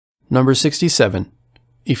Number 67,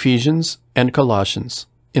 Ephesians and Colossians,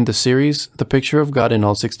 in the series The Picture of God in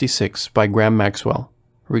All 66 by Graham Maxwell,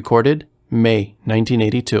 recorded May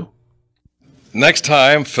 1982. Next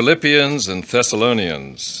time, Philippians and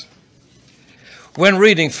Thessalonians. When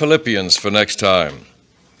reading Philippians for next time,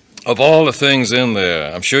 of all the things in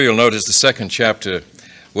there, I'm sure you'll notice the second chapter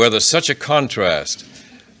where there's such a contrast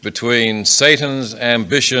between Satan's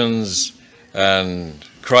ambitions and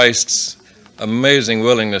Christ's amazing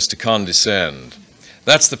willingness to condescend.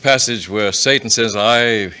 That's the passage where Satan says,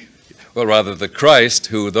 the Christ,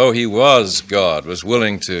 who though he was God, was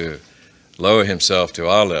willing to lower himself to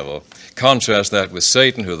our level. Contrast that with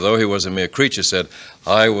Satan, who though he was a mere creature, said,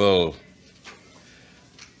 I will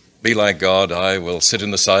be like God, I will sit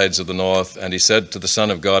in the sides of the north. And he said to the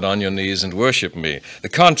Son of God, on your knees and worship me. The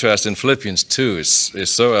contrast in Philippians 2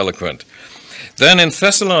 is so eloquent. Then in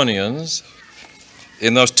Thessalonians,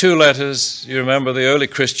 in those two letters, you remember the early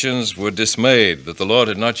Christians were dismayed that the Lord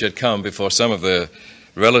had not yet come before some of their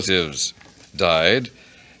relatives died.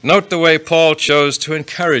 Note the way Paul chose to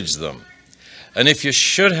encourage them. And if you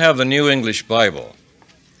should have the New English Bible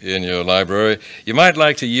in your library, you might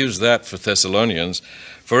like to use that for Thessalonians.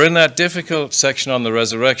 For in that difficult section on the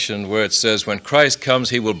resurrection where it says, when Christ comes,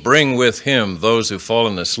 he will bring with him those who've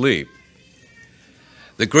fallen asleep.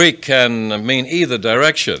 The Greek can mean either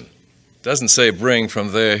direction. It doesn't say bring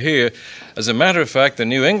from there here. As a matter of fact, the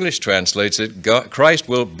New English translates it, Christ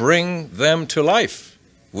will bring them to life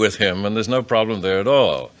with him, and there's no problem there at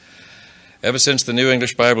all. Ever since the New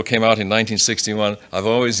English Bible came out in 1961, I've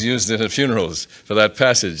always used it at funerals for that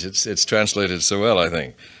passage. It's translated so well, I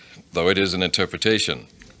think, though it is an interpretation.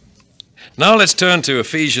 Now let's turn to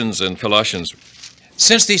Ephesians and Colossians.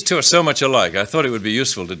 Since these two are so much alike, I thought it would be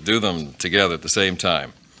useful to do them together at the same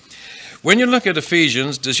time. When you look at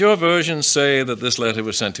Ephesians, does your version say that this letter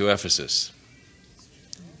was sent to Ephesus?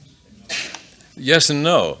 Yes and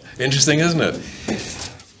no. Interesting, isn't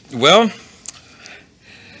it? Well,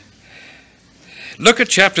 look at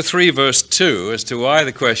chapter 3, verse 2, as to why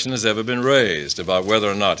the question has ever been raised about whether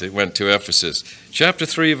or not it went to Ephesus. Chapter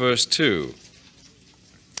 3, verse 2.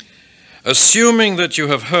 Assuming that you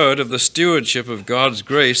have heard of the stewardship of God's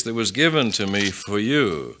grace that was given to me for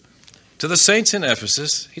you. To the saints in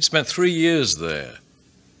Ephesus, he'd spent 3 years there.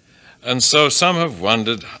 And so some have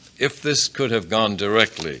wondered if this could have gone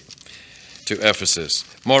directly to Ephesus.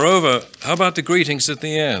 Moreover, how about the greetings at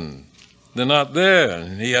the end? They're not there,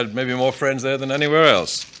 and he had maybe more friends there than anywhere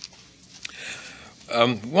else.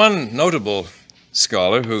 One notable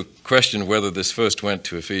scholar who questioned whether this first went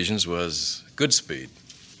to Ephesians was Goodspeed.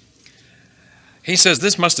 He says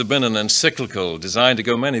this must have been an encyclical designed to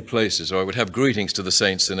go many places, or it would have greetings to the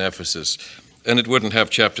saints in Ephesus, and it wouldn't have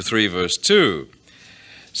chapter 3, verse 2.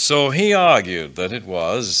 So he argued that it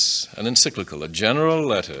was an encyclical, a general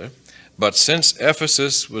letter, but since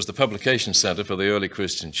Ephesus was the publication center for the early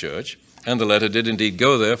Christian church, and the letter did indeed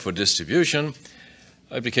go there for distribution,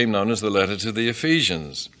 it became known as the letter to the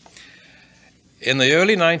Ephesians. In the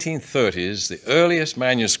early 1930s, the earliest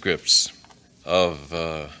manuscripts of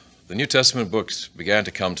the New Testament books began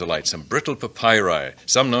to come to light, some brittle papyri,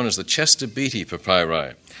 some known as the Chester Beatty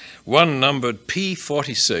papyri. One numbered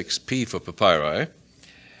P46, P for papyri,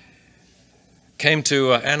 came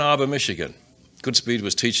to Ann Arbor, Michigan. Goodspeed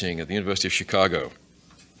was teaching at the University of Chicago.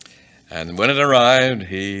 And when it arrived,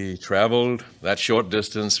 he traveled that short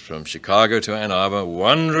distance from Chicago to Ann Arbor,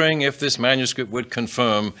 wondering if this manuscript would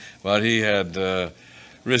confirm what he had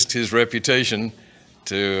risked his reputation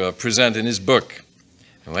to present in his book.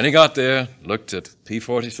 And when he got there, looked at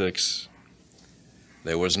P46,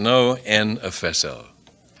 there was no N Epheso.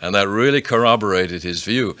 And that really corroborated his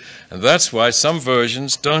view. And that's why some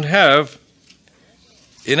versions don't have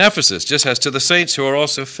in Ephesus, just has to the saints who are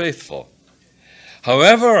also faithful.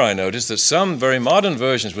 However, I noticed that some very modern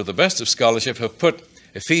versions with the best of scholarship have put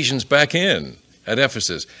Ephesians back in at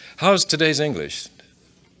Ephesus. How's today's English?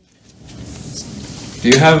 Do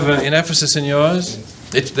you have in Ephesus in yours?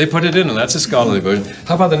 They put it in, and that's a scholarly version.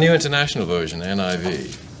 How about the New International Version,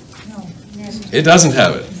 NIV? No, it doesn't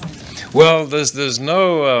have it. Well, there's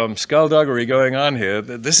no skullduggery going on here.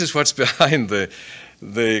 This is what's behind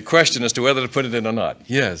the question as to whether to put it in or not.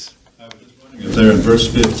 Yes? I was just wondering if there in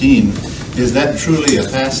verse 15, is that truly a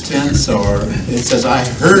past tense, or it says, I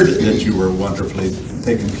heard that you were wonderfully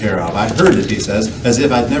taken care of. I heard it, he says, as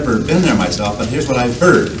if I'd never been there myself, but here's what I've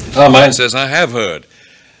heard. Oh, mine says, I have heard.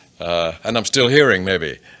 And I'm still hearing,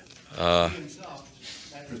 maybe. After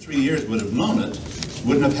 3 years would have known it,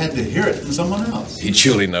 wouldn't have had to hear it from someone else. He'd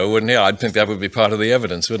surely know, wouldn't he? I'd think that would be part of the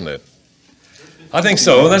evidence, wouldn't it? I think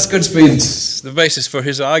so. That's Goodspeed's the basis for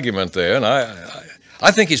his argument there, and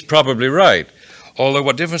I think he's probably right. Although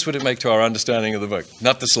what difference would it make to our understanding of the book?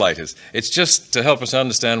 Not the slightest. It's just to help us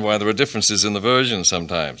understand why there are differences in the versions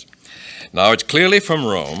sometimes. Now, it's clearly from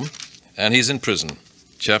Rome, and he's in prison.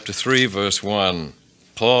 Chapter 3, verse 1,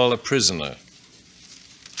 Paul, a prisoner.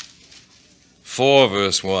 4,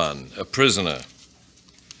 verse 1, a prisoner.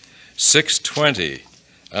 6:20,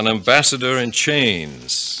 an ambassador in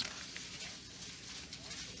chains.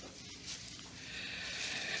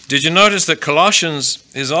 Did you notice that Colossians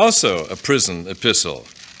is also a prison epistle?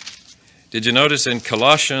 Did you notice in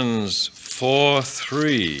Colossians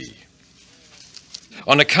 4:3,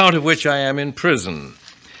 on account of which I am in prison?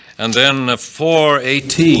 And then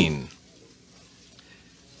 4:18,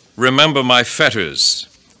 remember my fetters.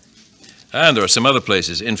 And there are some other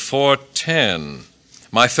places. In 4:10,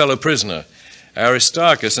 my fellow prisoner,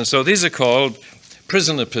 Aristarchus. And so these are called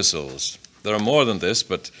prison epistles. There are more than this,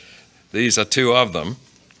 but these are two of them.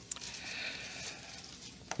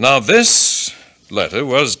 Now, this letter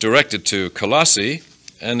was directed to Colossae,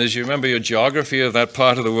 and as you remember your geography of that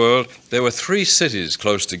part of the world, there were 3 cities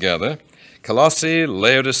close together, Colossae,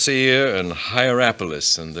 Laodicea, and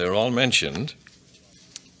Hierapolis, and they're all mentioned.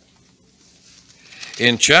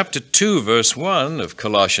 In chapter 2, verse 1 of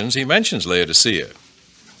Colossians, he mentions Laodicea.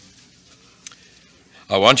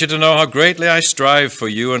 I want you to know how greatly I strive for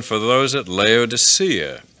you and for those at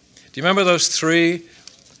Laodicea. Do you remember those 3?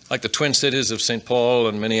 Like the twin cities of St. Paul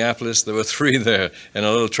and Minneapolis, there were 3 there in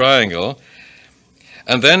a little triangle.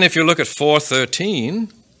 And then if you look at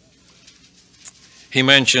 4:13, he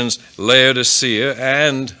mentions Laodicea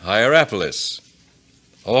and Hierapolis,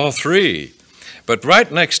 all 3. But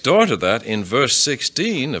right next door to that, in verse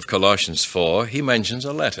 16 of Colossians 4, he mentions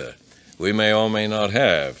a letter we may or may not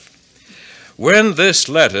have. When this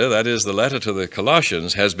letter, that is the letter to the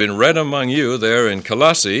Colossians, has been read among you there in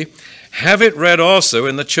Colossae, have it read also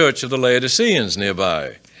in the church of the Laodiceans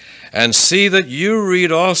nearby, and see that you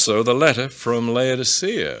read also the letter from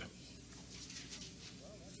Laodicea.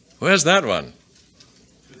 Where's that one?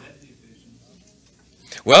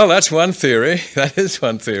 Well, that's one theory. That is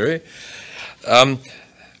one theory.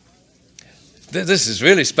 This is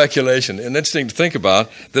really speculation and interesting to think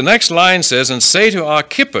about. The next line says, and say to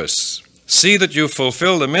Archippus, see that you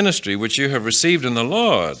fulfill the ministry which you have received in the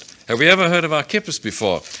Lord. Have we ever heard of Archippus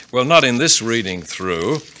before? Well, not in this reading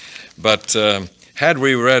through, but had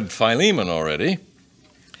we read Philemon already,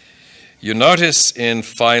 you notice in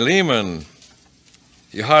Philemon,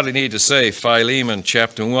 you hardly need to say Philemon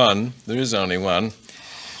chapter 1, there is only one,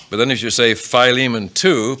 but then if you say Philemon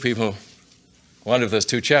 2, people wonder if there's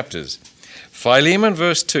 2 chapters. Philemon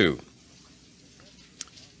verse 2.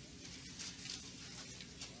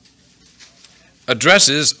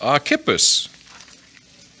 Addresses Archippus.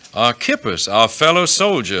 Archippus, our fellow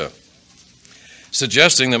soldier,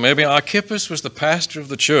 suggesting that maybe Archippus was the pastor of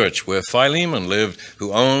the church where Philemon lived,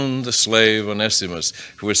 who owned the slave Onesimus,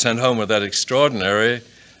 who was sent home with that extraordinary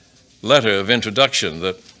letter of introduction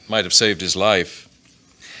that might have saved his life.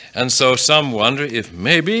 And so some wonder if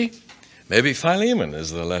maybe Philemon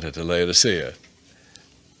is the letter to Laodicea.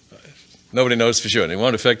 Nobody knows for sure, and it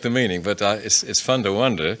won't affect the meaning, but it's fun to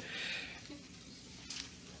wonder.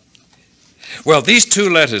 Well, these 2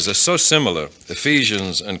 letters are so similar,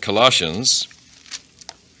 Ephesians and Colossians.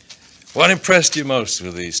 What impressed you most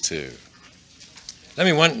with these 2? Let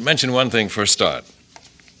me mention one thing for a start.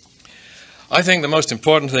 I think the most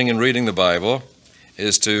important thing in reading the Bible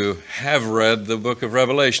is to have read the book of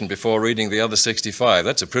Revelation before reading the other 65.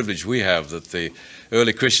 That's a privilege we have that the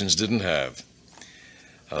early Christians didn't have.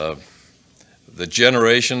 The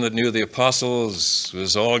generation that knew the apostles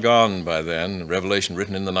was all gone by then. Revelation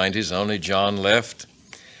written in the 90s, only John left.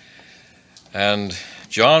 And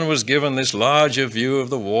John was given this larger view of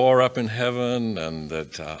the war up in heaven, and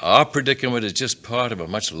that our predicament is just part of a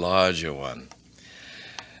much larger one.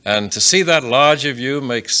 And to see that larger view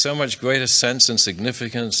makes so much greater sense and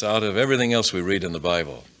significance out of everything else we read in the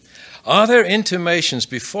Bible. Are there intimations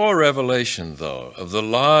before Revelation, though, of the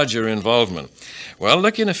larger involvement? Well,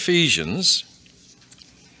 look in Ephesians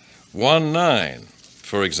 1:9,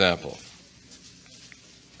 for example.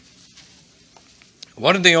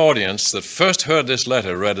 What did the audience that first heard this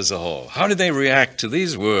letter read as a whole? How did they react to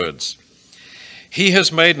these words? He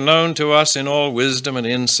has made known to us in all wisdom and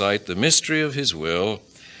insight the mystery of his will,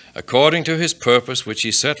 according to his purpose which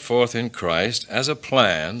he set forth in Christ as a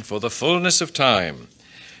plan for the fullness of time,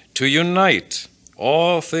 to unite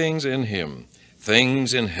all things in him,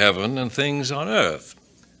 things in heaven and things on earth.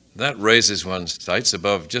 That raises one's sights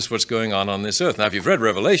above just what's going on this earth. Now, if you've read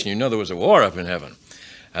Revelation, you know there was a war up in heaven.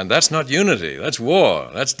 And that's not unity, that's war,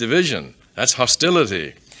 that's division, that's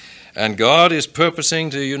hostility. And God is purposing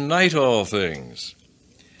to unite all things.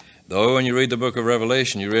 Though when you read the book of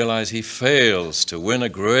Revelation, you realize he fails to win a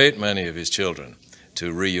great many of his children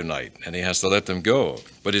to reunite, and he has to let them go.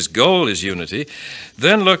 But his goal is unity.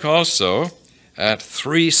 Then look also at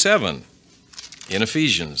 3:7 in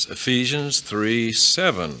Ephesians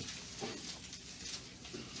 3:7.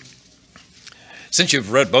 Since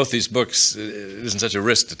you've read both these books, it isn't such a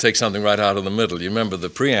risk to take something right out of the middle. You remember the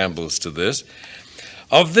preambles to this.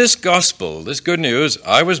 Of this gospel, this good news,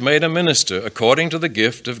 I was made a minister according to the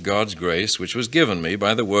gift of God's grace, which was given me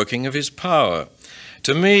by the working of his power.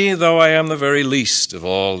 To me, though I am the very least of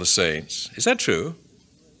all the saints. Is that true?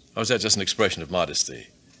 Or is that just an expression of modesty?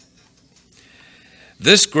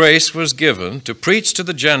 This grace was given to preach to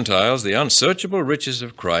the Gentiles the unsearchable riches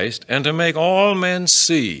of Christ, and to make all men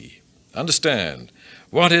see, understand,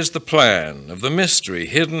 what is the plan of the mystery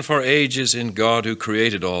hidden for ages in God who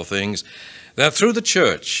created all things, that through the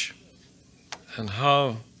church, and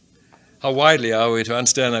how widely are we to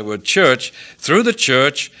understand that word church, through the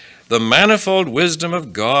church, the manifold wisdom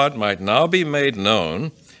of God might now be made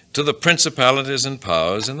known to the principalities and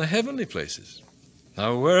powers in the heavenly places.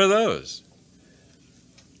 Now, where are those?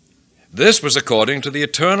 This was according to the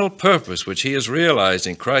eternal purpose which he has realized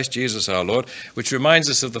in Christ Jesus our Lord, which reminds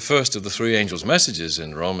us of the first of the three angels' messages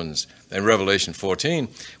in Revelation 14,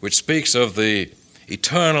 which speaks of the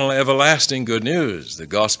eternal, everlasting good news. The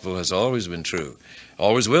gospel has always been true,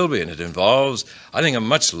 always will be, and it involves, I think, a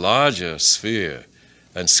much larger sphere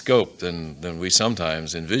and scope than we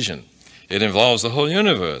sometimes envision. It involves the whole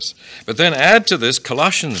universe. But then add to this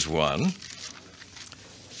Colossians 1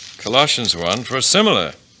 for a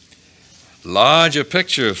similar, larger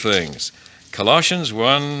picture of things. Colossians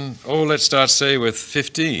 1, let's start, say, with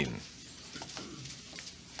 15.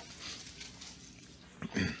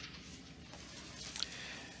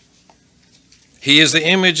 He is the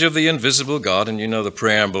image of the invisible God, and you know the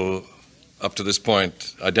preamble up to this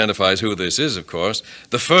point identifies who this is, of course,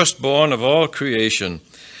 the firstborn of all creation.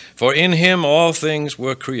 For in him all things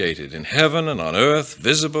were created, in heaven and on earth,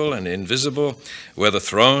 visible and invisible, whether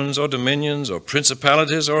thrones or dominions or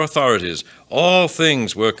principalities or authorities, all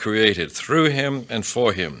things were created through him and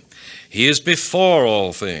for him. He is before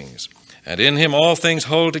all things, and in him all things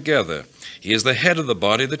hold together. He is the head of the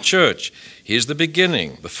body, the church. He is the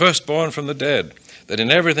beginning, the firstborn from the dead, that in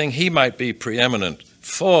everything he might be preeminent.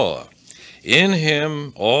 For in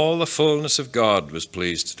him all the fullness of God was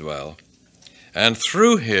pleased to dwell, and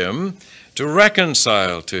through him to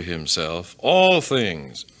reconcile to himself all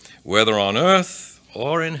things, whether on earth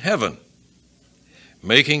or in heaven,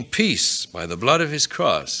 making peace by the blood of his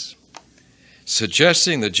cross,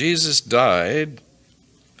 suggesting that Jesus died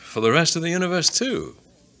for the rest of the universe too,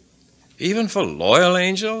 even for loyal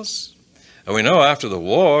angels. And we know after the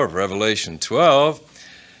war of Revelation 12,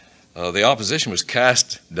 the opposition was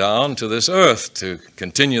cast down to this earth to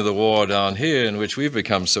continue the war down here in which we've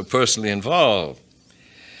become so personally involved.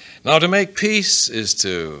 Now, to make peace is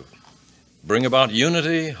to bring about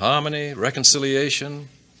unity, harmony, reconciliation.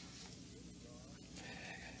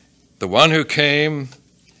 The one who came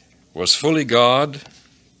was fully God,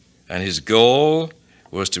 and his goal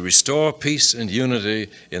was to restore peace and unity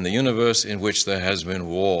in the universe in which there has been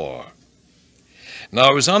war.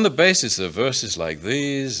 Now, it was on the basis of verses like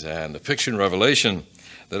these and the picture in Revelation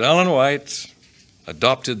that Ellen White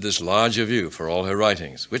adopted this larger view for all her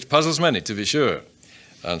writings, which puzzles many, to be sure.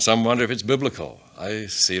 And some wonder if it's biblical. I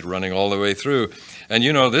see it running all the way through. And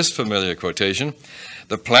you know this familiar quotation,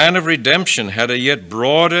 the plan of redemption had a yet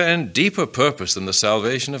broader and deeper purpose than the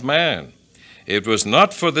salvation of man. It was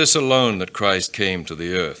not for this alone that Christ came to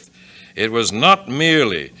the earth. It was not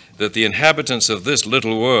merely that the inhabitants of this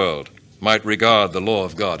little world might regard the law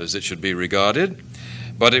of God as it should be regarded,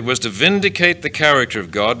 but it was to vindicate the character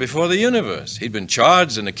of God before the universe. He'd been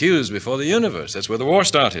charged and accused before the universe. That's where the war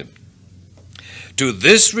started. To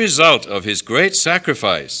this result of his great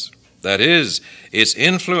sacrifice, that is, its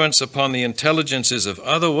influence upon the intelligences of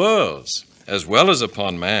other worlds, as well as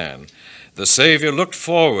upon man, the Savior looked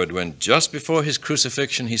forward when just before his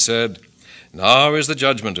crucifixion he said, "Now is the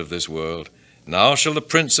judgment of this world. Now shall the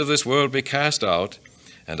prince of this world be cast out.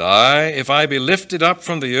 And I, if I be lifted up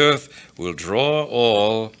from the earth, will draw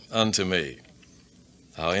all unto me."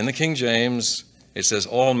 Now, in the King James, it says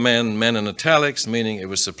all men, men in italics, meaning it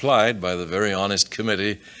was supplied by the very honest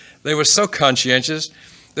committee. They were so conscientious.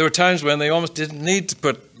 There were times when they almost didn't need to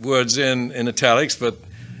put words in italics, but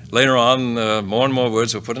later on, more and more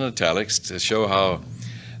words were put in italics to show how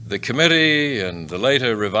the committee and the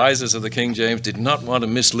later revisers of the King James did not want to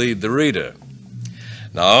mislead the reader.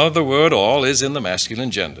 Now, the word all is in the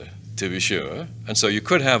masculine gender, to be sure, and so you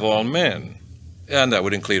could have all men, and that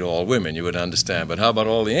would include all women, you would understand, but how about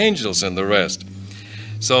all the angels and the rest?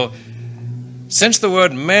 So, since the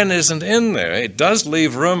word men isn't in there, it does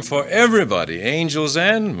leave room for everybody, angels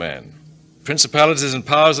and men, principalities and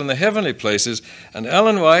powers in the heavenly places. And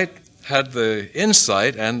Ellen White had the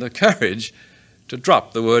insight and the courage to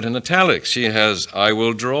drop the word in italics. She has, I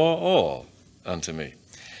will draw all unto me.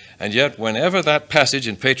 And yet, whenever that passage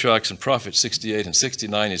in Patriarchs and Prophets 68 and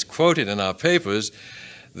 69 is quoted in our papers,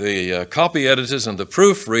 the copy editors and the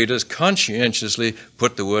proofreaders conscientiously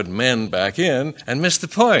put the word men back in and miss the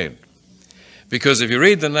point. Because if you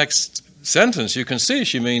read the next sentence, you can see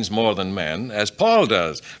she means more than men, as Paul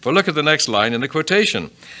does. For look at the next line in the quotation.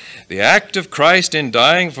 The act of Christ in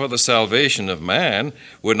dying for the salvation of man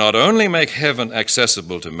would not only make heaven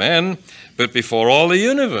accessible to men, but before all the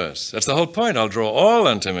universe. That's the whole point. I'll draw all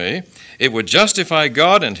unto me. It would justify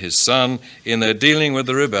God and his Son in their dealing with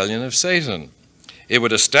the rebellion of Satan. It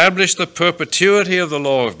would establish the perpetuity of the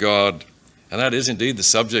law of God. And that is indeed the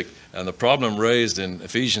subject and the problem raised in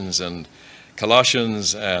Ephesians and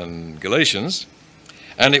Colossians and Galatians.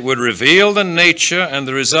 And it would reveal the nature and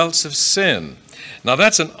the results of sin. Now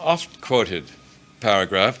that's an oft-quoted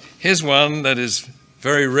paragraph. Here's one that is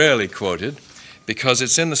very rarely quoted because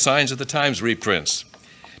it's in the Signs of the Times reprints.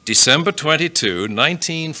 December 22,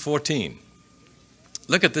 1914.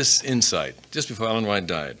 Look at this insight, just before Ellen White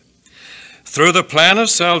died. Through the plan of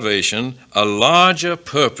salvation, a larger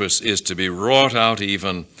purpose is to be wrought out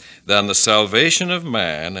even than the salvation of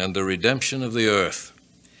man and the redemption of the earth.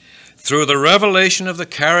 Through the revelation of the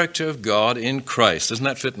character of God in Christ. Doesn't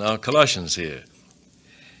that fit in our Colossians here?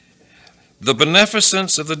 The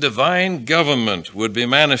beneficence of the divine government would be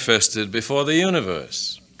manifested before the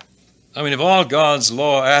universe. I mean, if all God's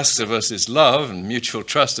law asks of us is love and mutual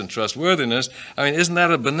trust and trustworthiness, I mean, isn't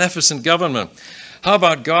that a beneficent government? How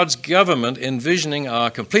about God's government envisioning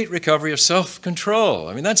our complete recovery of self-control?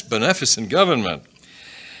 I mean, that's beneficent government.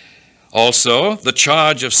 Also, the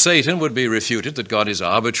charge of Satan would be refuted, that God is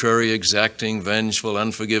arbitrary, exacting, vengeful,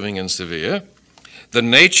 unforgiving, and severe. The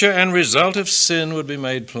nature and result of sin would be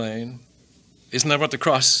made plain. Isn't that what the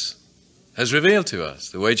cross has revealed to us,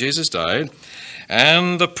 the way Jesus died?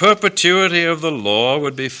 And the perpetuity of the law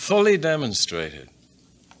would be fully demonstrated.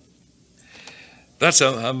 That's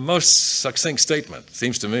a most succinct statement,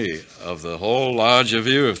 seems to me, of the whole larger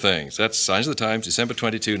view of things. That's Signs of the Times, December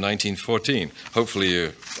 22, 1914. Hopefully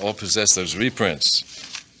you all possess those reprints.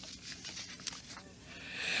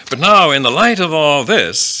 But now, in the light of all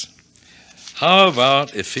this, how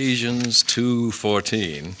about Ephesians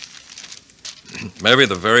 2:14? Maybe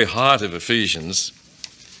the very heart of Ephesians,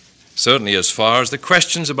 certainly as far as the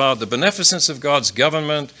questions about the beneficence of God's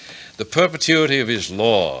government, the perpetuity of his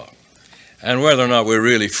law, and whether or not we're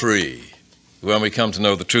really free when we come to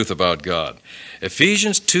know the truth about God.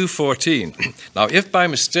 Ephesians 2:14. Now, if by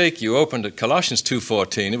mistake you opened at Colossians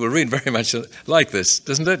 2:14, it will read very much like this,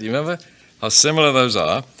 doesn't it? You remember how similar those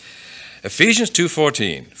are? Ephesians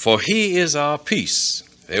 2:14. For he is our peace.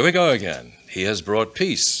 There we go again. He has brought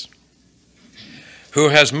peace. Who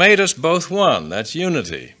has made us both one, that's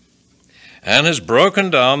unity, and has broken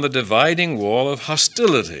down the dividing wall of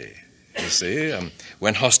hostility. You see,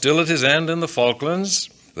 when hostilities end in the Falklands,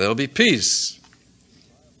 there'll be peace.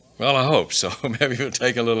 Well, I hope so. Maybe it'll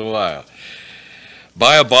take a little while.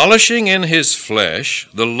 By abolishing in his flesh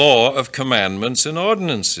the law of commandments and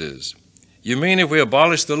ordinances. You mean if we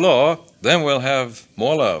abolish the law, then we'll have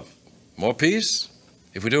more love, more peace?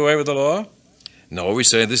 If we do away with the law? No, we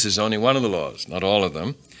say this is only one of the laws, not all of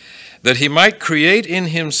them. That he might create in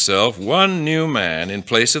himself one new man in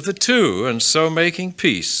place of the two, and so making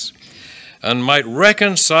peace, and might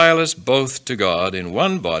reconcile us both to God in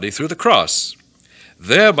one body through the cross,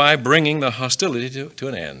 thereby bringing the hostility to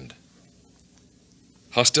an end.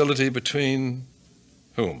 Hostility between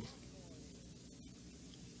whom?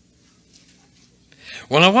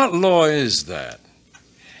 Well, now what law is that?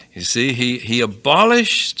 You see, he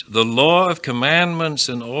abolished the law of commandments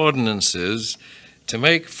and ordinances to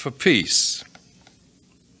make for peace.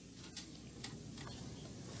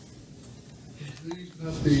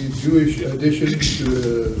 Not the Jewish additions to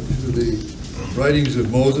the writings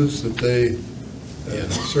of Moses that they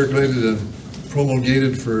circulated and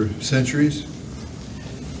promulgated for centuries.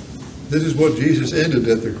 This is what Jesus ended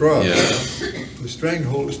at the cross. Yeah. The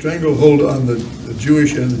stranglehold on the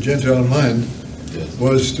Jewish and the Gentile mind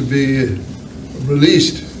was to be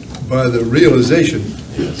released by the realization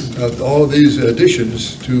that all of these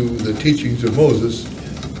additions to the teachings of Moses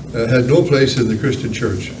had no place in the Christian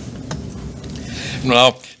church.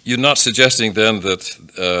 Now, you're not suggesting then that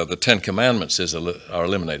the Ten Commandments are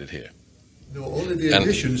eliminated here? No, only the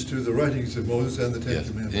additions to the writings of Moses and the Ten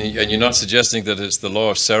Commandments. And you're not suggesting that it's the law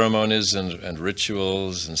of ceremonies and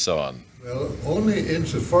rituals and so on? Well, only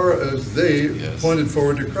insofar as they pointed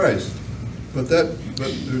forward to Christ. But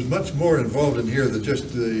there's much more involved in here than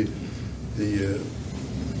just the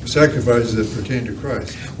sacrifices that pertain to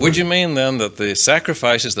Christ. Would you mean then that the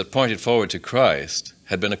sacrifices that pointed forward to Christ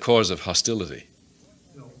had been a cause of hostility?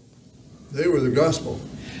 No. They were the gospel.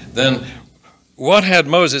 Then what had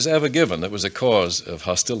Moses ever given that was a cause of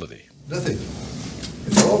hostility? Nothing.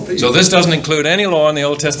 It's all peace. So this doesn't include any law in the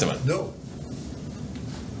Old Testament? No.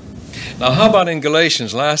 Now, how about in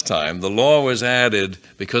Galatians last time? The law was added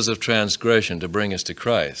because of transgression to bring us to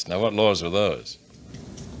Christ. Now, what laws were those?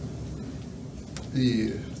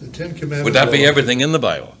 The Ten Commandments. Would that be everything in the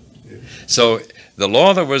Bible? Yes. So the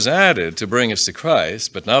law that was added to bring us to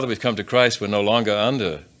Christ, but now that we've come to Christ, we're no longer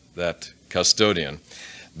under that custodian.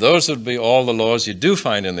 Those would be all the laws you do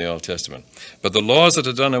find in the Old Testament. But the laws that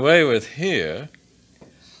are done away with here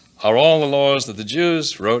are all the laws that the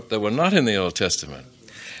Jews wrote that were not in the Old Testament.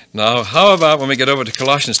 Now, how about when we get over to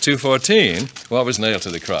Colossians 2:14, what was nailed to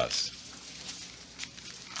the cross?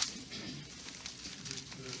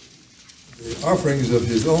 The offerings of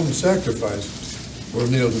his own sacrifices were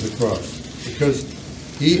nailed to the cross because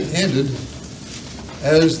he ended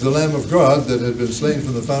as the Lamb of God that had been slain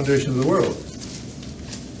from the foundation of the world.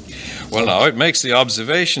 Well, now, it makes the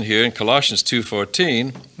observation here in Colossians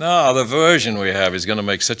 2:14, now the version we have is going to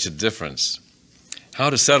make such a difference. How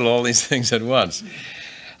to settle all these things at once?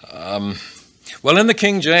 Well, in the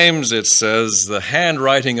King James it says, the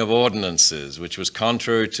handwriting of ordinances, which was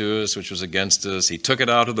contrary to us, which was against us, he took it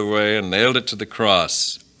out of the way and nailed it to the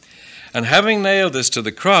cross. And having nailed this to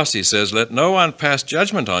the cross, he says, let no one pass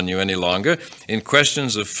judgment on you any longer in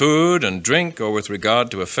questions of food and drink, or with regard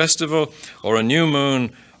to a festival, or a new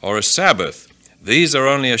moon, or a Sabbath. These are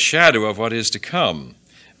only a shadow of what is to come,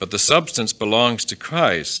 but the substance belongs to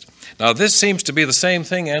Christ. Now, this seems to be the same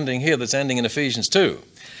thing ending here that's ending in Ephesians 2.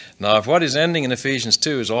 Now, if what is ending in Ephesians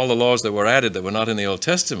 2 is all the laws that were added that were not in the Old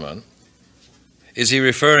Testament, is he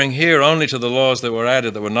referring here only to the laws that were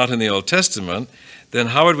added that were not in the Old Testament? Then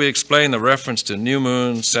how would we explain the reference to new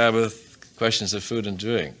moon, Sabbath, questions of food and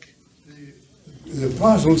drink? The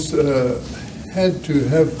apostles had to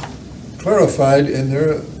have clarified in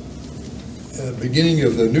their beginning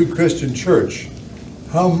of the new Christian church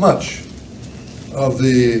how much of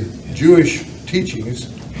the Jewish teachings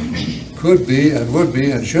could be and would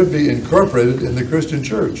be and should be incorporated in the Christian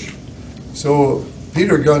church. So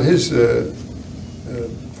Peter got his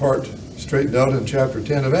part straightened out in chapter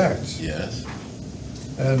 10 of Acts. Yes.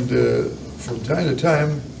 And from time to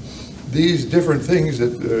time, these different things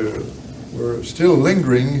that were still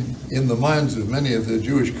lingering in the minds of many of the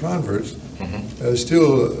Jewish converts,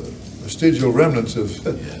 still vestigial remnants of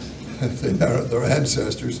their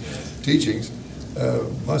ancestors' teachings,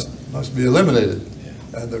 must be eliminated.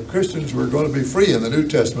 And the Christians were going to be free in the New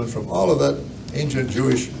Testament from all of that ancient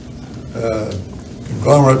Jewish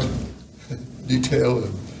conglomerate detail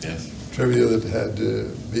and trivia that had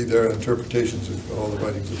to be their interpretations of all the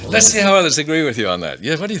writings of Moses. Let's see how others agree with you on that.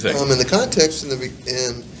 Yeah, what do you think? In the context,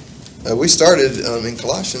 we started in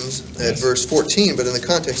Colossians at verse 14, but in the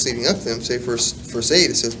context leading up to them, say verse 8,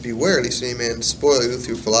 it says, beware lest any man spoil you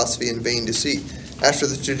through philosophy and vain deceit, after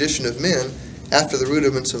the tradition of men, after the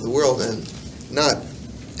rudiments of the world, and not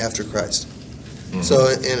after Christ. So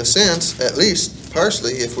in a sense, at least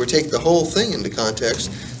partially, if we take the whole thing into context,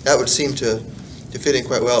 that would seem to fit in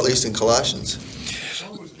quite well, at least in Colossians.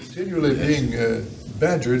 Paul was continually being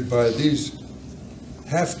badgered by these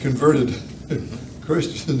half-converted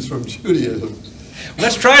Christians from Judaism.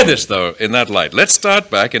 Let's try this, though, in that light. Let's start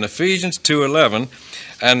back in Ephesians 2:11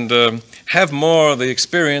 and have more of the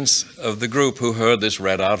experience of the group who heard this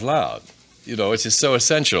read out loud. You know, it's just so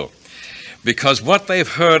essential. Because what they've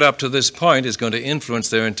heard up to this point is going to influence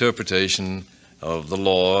their interpretation of the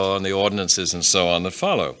law and the ordinances and so on that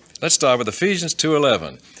follow. Let's start with Ephesians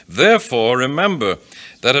 2:11. Therefore, remember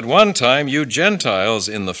that at one time you Gentiles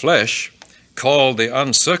in the flesh, called the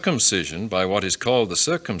uncircumcision by what is called the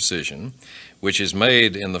circumcision, which is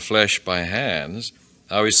made in the flesh by hands.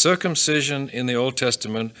 Now, is circumcision in the Old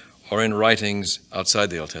Testament or in writings outside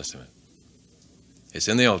the Old Testament? It's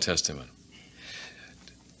in the Old Testament.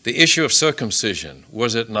 The issue of circumcision,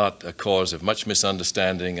 was it not a cause of much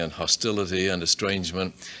misunderstanding and hostility and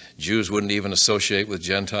estrangement? Jews wouldn't even associate with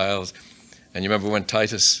Gentiles. And you remember when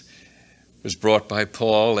Titus was brought by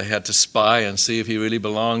Paul, they had to spy and see if he really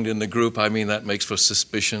belonged in the group. I mean, that makes for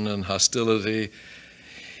suspicion and hostility.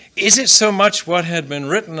 Is it so much what had been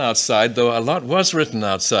written outside, though a lot was written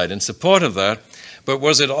outside in support of that, but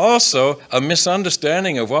was it also a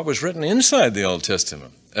misunderstanding of what was written inside the Old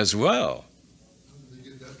Testament as well?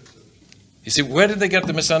 You see, where did they get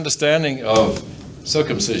the misunderstanding of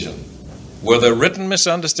circumcision? Were there written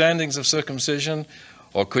misunderstandings of circumcision,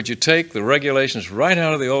 or could you take the regulations right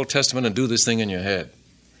out of the Old Testament and do this thing in your head?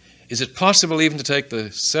 Is it possible even to take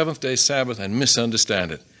the seventh-day Sabbath and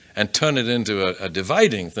misunderstand it and turn it into a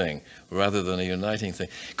dividing thing rather than a uniting thing?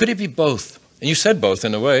 Could it be both? And you said both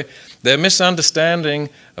in a way. Their misunderstanding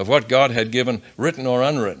of what God had given, written or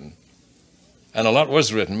unwritten. And a lot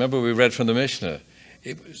was written. Remember, we read from the Mishnah.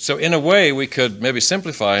 So in a way, we could maybe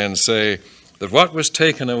simplify and say that what was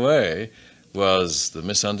taken away was the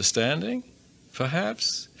misunderstanding,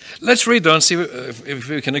 perhaps. Let's read though and see if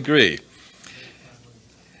we can agree.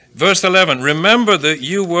 Verse 11, remember that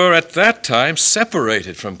you were at that time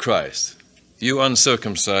separated from Christ, you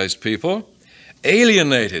uncircumcised people,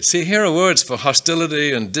 alienated. See, here are words for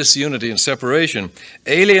hostility and disunity and separation.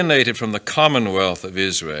 Alienated from the commonwealth of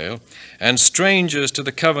Israel, and strangers to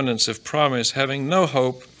the covenants of promise, having no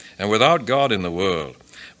hope and without God in the world.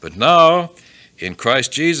 But now, in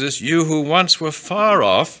Christ Jesus, you who once were far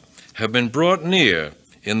off have been brought near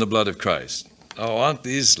in the blood of Christ. Oh, aren't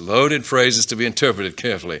these loaded phrases to be interpreted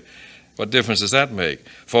carefully? What difference does that make?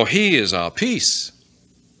 For he is our peace.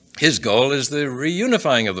 His goal is the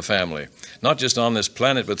reunifying of the family, not just on this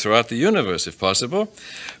planet, but throughout the universe, if possible,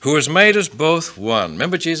 who has made us both one.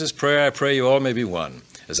 Remember Jesus' prayer, I pray you all may be one.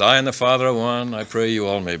 As I and the Father are one, I pray you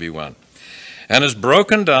all may be one. And has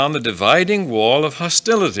broken down the dividing wall of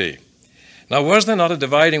hostility. Now, was there not a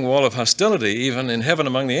dividing wall of hostility even in heaven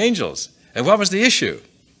among the angels? And what was the issue?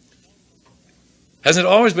 Hasn't it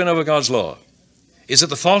always been over God's law? Is it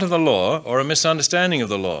the fault of the law or a misunderstanding of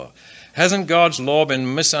the law? Hasn't God's law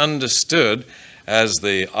been misunderstood as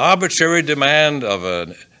the arbitrary demand of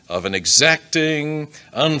an exacting,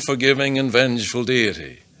 unforgiving, and vengeful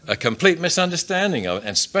deity? A complete misunderstanding of it,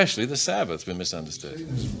 and especially the Sabbath been misunderstood.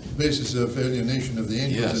 Satan's basis of alienation of the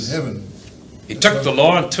angels in heaven. He took the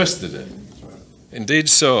law and twisted it. Indeed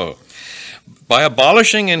so. By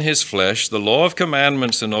abolishing in his flesh the law of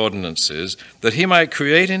commandments and ordinances, that he might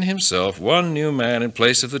create in himself one new man in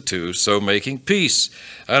place of the two, so making peace,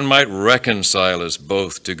 and might reconcile us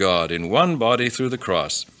both to God in one body through the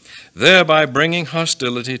cross, thereby bringing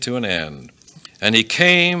hostility to an end. And he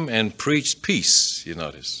came and preached peace, you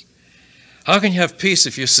notice. How can you have peace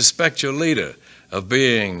if you suspect your leader of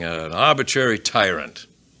being an arbitrary tyrant?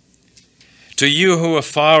 To you who are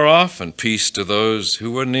far off, and peace to those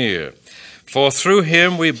who are near. For through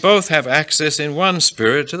him we both have access in one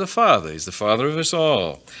spirit to the Father. He's the Father of us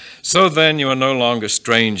all. So then you are no longer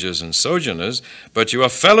strangers and sojourners, but you are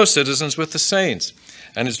fellow citizens with the saints.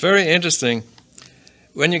 And it's very interesting,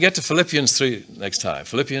 when you get to Philippians 3 next time,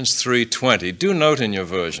 Philippians 3:20, do note in your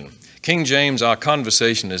version, King James, our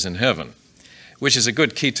conversation is in heaven, which is a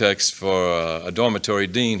good key text for a dormitory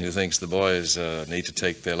dean who thinks the boys need to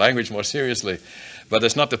take their language more seriously. But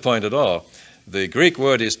that's not the point at all. The Greek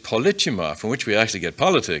word is politima, from which we actually get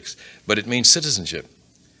politics, but it means citizenship.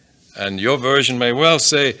 And your version may well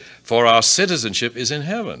say, for our citizenship is in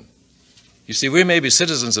heaven. You see, we may be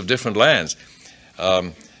citizens of different lands.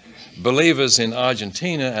 Believers in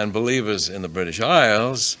Argentina and believers in the British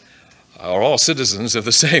Isles are all citizens of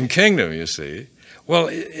the same kingdom, you see. Well,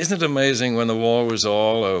 isn't it amazing when the war was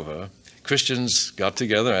all over, Christians got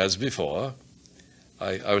together as before.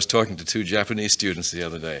 I was talking to 2 Japanese students the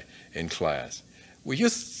other day in class. Well, you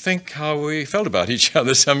think how we felt about each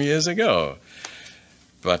other some years ago.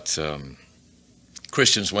 But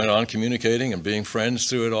Christians went on communicating and being friends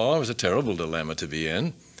through it all. It was a terrible dilemma to be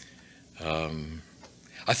in.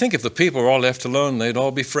 I think if the people were all left alone, they'd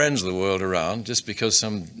all be friends the world around. Just because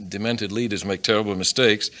some demented leaders make terrible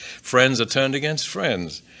mistakes, friends are turned against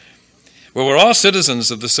friends. Well, we're all citizens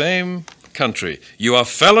of the same country. You are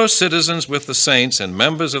fellow citizens with the saints and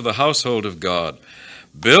members of the household of God,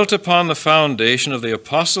 built upon the foundation of the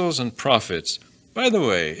apostles and prophets. By the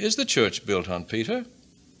way, is the church built on Peter?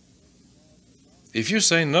 If you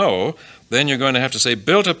say no, then you're going to have to say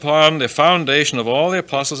built upon the foundation of all the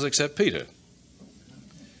apostles except Peter.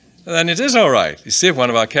 Then it is all right. You see, if one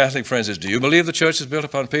of our Catholic friends says, do you believe the church is built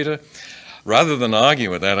upon Peter? Rather than argue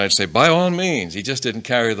with that, I'd say, by all means, he just didn't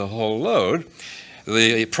carry the whole load.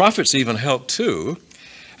 The prophets even helped too.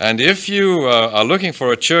 And if you are looking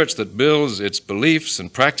for a church that builds its beliefs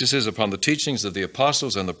and practices upon the teachings of the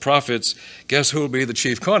apostles and the prophets, guess who will be the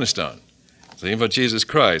chief cornerstone? Think about Jesus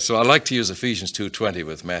Christ. So I like to use Ephesians 2:20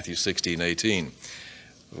 with Matthew 16:18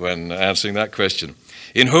 when answering that question.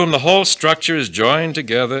 In whom the whole structure is joined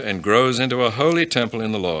together and grows into a holy temple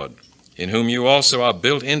in the Lord, in whom you also are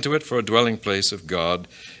built into it for a dwelling place of God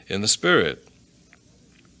in the Spirit.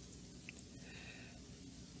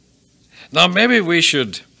 Now, maybe we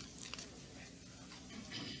should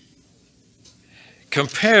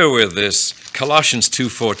compare with this Colossians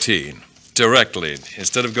 2:14. directly,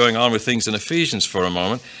 instead of going on with things in Ephesians for a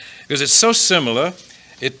moment, because it's so similar.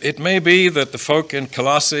 It may be that the folk in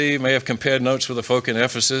Colossae may have compared notes with the folk in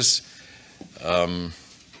Ephesus to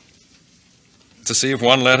see if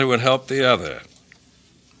one letter would help the other.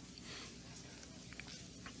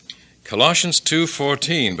 Colossians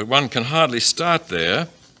 2:14, but one can hardly start there.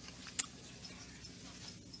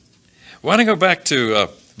 Why don't I go back to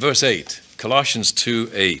verse 8, Colossians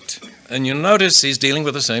 2:8, and you'll notice he's dealing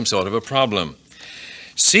with the same sort of a problem.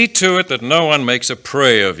 See to it that no one makes a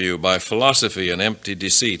prey of you by philosophy and empty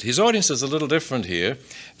deceit. His audience is a little different here.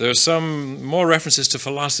 There are some more references to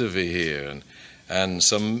philosophy here and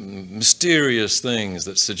some mysterious things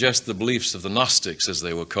that suggest the beliefs of the Gnostics, as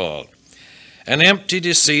they were called. An empty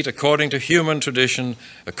deceit according to human tradition,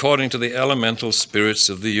 according to the elemental spirits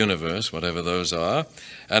of the universe, whatever those are,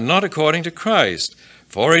 and not according to Christ,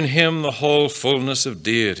 for in him the whole fullness of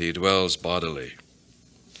deity dwells bodily.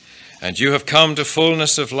 And you have come to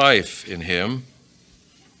fullness of life in him,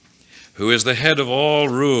 who is the head of all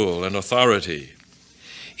rule and authority.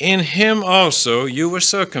 In him also you were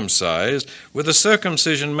circumcised with a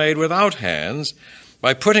circumcision made without hands,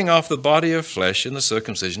 by putting off the body of flesh in the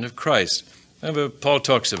circumcision of Christ. Remember, Paul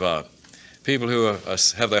talks about people who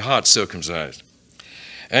have their hearts circumcised.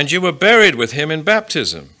 And you were buried with him in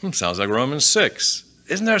baptism. Sounds like Romans 6.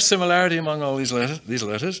 Isn't there a similarity among all these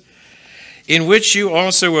letters? In which you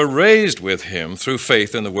also were raised with him through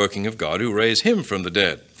faith in the working of God, who raised him from the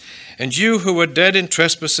dead. And you who were dead in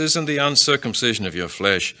trespasses and the uncircumcision of your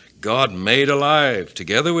flesh, God made alive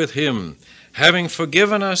together with him, having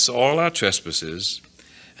forgiven us all our trespasses,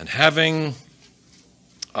 and having,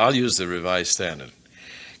 I'll use the Revised Standard,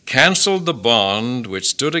 canceled the bond which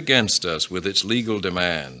stood against us with its legal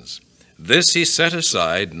demands. This he set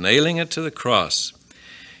aside, nailing it to the cross.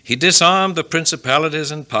 He disarmed the principalities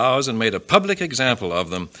and powers and made a public example of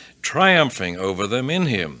them, triumphing over them in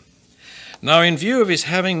him. Now, in view of his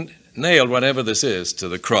having nailed whatever this is to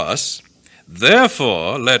the cross,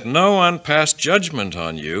 therefore let no one pass judgment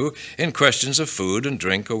on you in questions of food and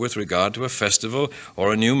drink or with regard to a festival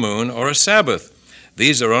or a new moon or a Sabbath.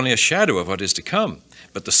 These are only a shadow of what is to come,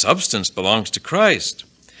 but the substance belongs to Christ.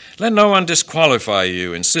 Let no one disqualify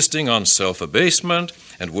you, insisting on self-abasement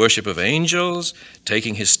and worship of angels,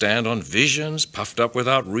 taking his stand on visions, puffed up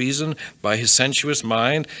without reason by his sensuous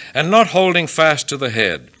mind, and not holding fast to the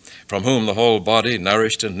head, from whom the whole body,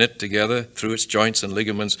 nourished and knit together through its joints and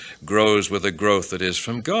ligaments, grows with a growth that is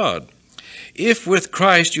from God. If with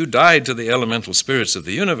Christ you died to the elemental spirits of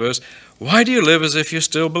the universe, why do you live as if you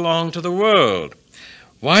still belong to the world?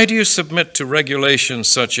 Why do you submit to regulations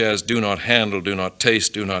such as do not handle, do not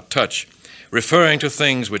taste, do not touch, referring to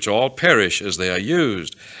things which all perish as they are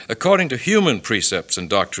used, according to human precepts and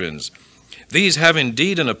doctrines? These have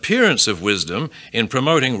indeed an appearance of wisdom in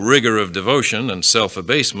promoting rigor of devotion and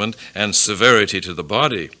self-abasement and severity to the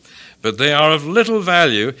body, but they are of little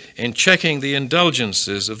value in checking the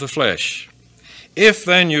indulgences of the flesh. If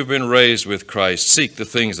then you've been raised with Christ, seek the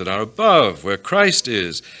things that are above, where Christ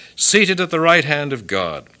is, seated at the right hand of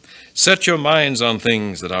God. Set your minds on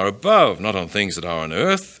things that are above, not on things that are on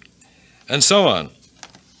earth, and so on.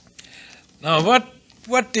 Now,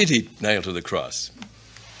 what did he nail to the cross?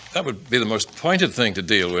 That would be the most pointed thing to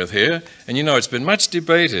deal with here, and you know it's been much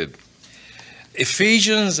debated.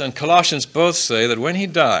 Ephesians and Colossians both say that when he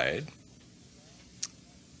died,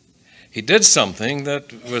 he did something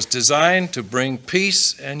that was designed to bring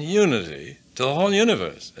peace and unity to the whole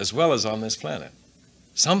universe, as well as on this planet.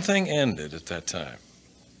 Something ended at that time.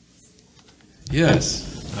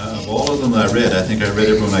 Yes? Of all of them I read, I think I read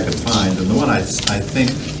every one I could find, and the one I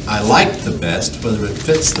think I liked the best, whether it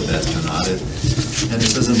fits the best or not, and it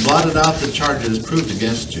says, and blotted out the charges proved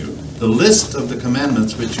against you, the list of the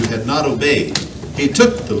commandments which you had not obeyed. He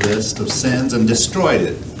took the list of sins and destroyed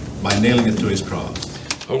it by nailing it to his cross.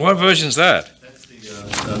 Well, what version's that? That's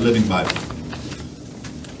the Living Bible.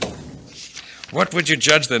 What would you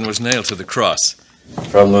judge then was nailed to the cross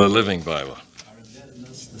from the Living Bible? Our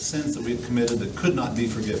indebtedness, the sins that we've committed that could not be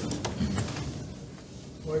forgiven.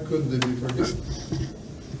 Why couldn't they be forgiven?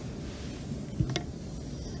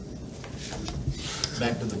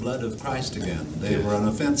 Back to the blood of Christ again. They were an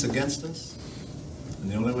offense against us, and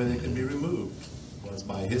the only way they could be removed was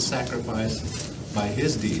by his sacrifice, by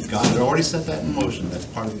his deed. God had already set that in motion. That's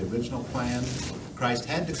part of the original plan. Christ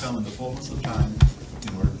had to come in the fullness of time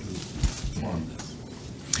in order to form this.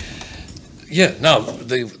 Yeah, now,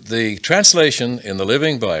 the translation in the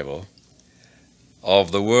Living Bible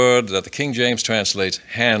of the word that the King James translates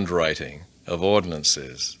handwriting of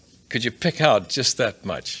ordinances, could you pick out just that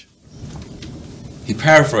much? He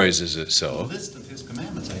paraphrases it so. The list of his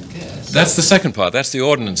commandments, I guess. That's the second part. That's the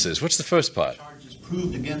ordinances. What's the first part? Charges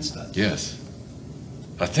proved against us. Yes.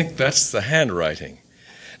 I think that's the handwriting.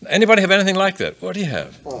 Anybody have anything like that? What do you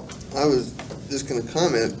have? Well, I was just going to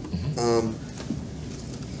comment.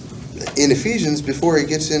 In Ephesians, before he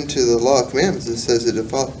gets into the law of commandments, it says it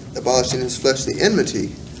abolished in his flesh the enmity,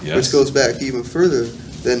 which goes back even further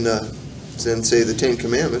than say, the Ten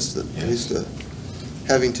Commandments, at least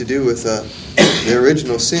having to do with the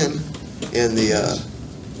original sin and the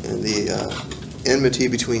enmity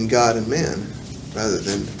between God and man, rather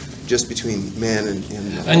than just between man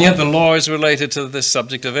and yet the law is related to this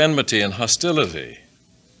subject of enmity and hostility.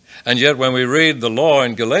 And yet when we read the law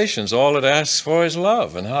in Galatians, all it asks for is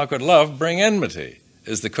love. And how could love bring enmity,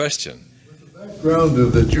 is the question. The background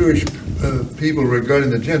of the Jewish people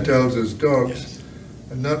regarding the Gentiles as dogs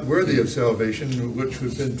and not worthy of salvation, which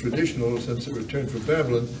has been traditional since the return from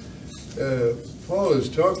Babylon, Paul is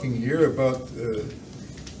talking here about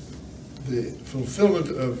the fulfillment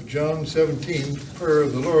of John 17, prayer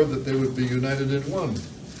of the Lord, that they would be united in one,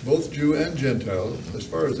 both Jew and Gentile, as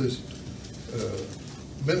far as this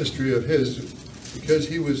ministry of his, because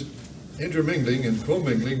he was intermingling and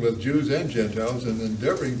commingling with Jews and Gentiles and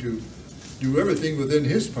endeavoring to do everything within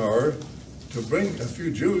his power to bring a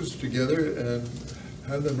few Jews together and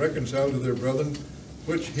have them reconciled to their brethren,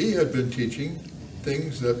 which he had been teaching,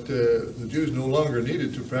 things that the Jews no longer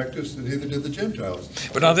needed to practice, and neither did the Gentiles.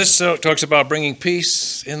 But now this talks about bringing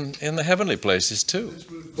peace in the heavenly places too. This,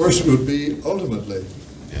 of course, would be ultimately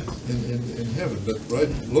in heaven, but right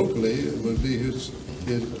locally it would be his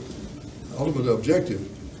ultimate objective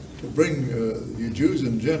to bring you Jews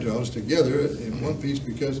and Gentiles together in one piece,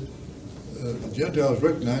 because the Gentiles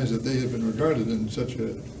recognized that they had been regarded in such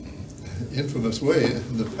an infamous way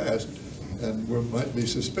in the past, and might be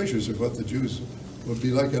suspicious of what the Jews would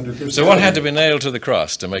be like under Christianity. So what had to be nailed to the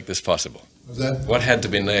cross to make this possible? Was that? What had to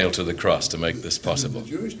be nailed to the cross to make this possible? The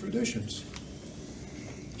Jewish traditions.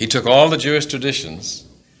 He took all the Jewish traditions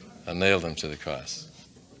and nailed them to the cross.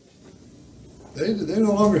 They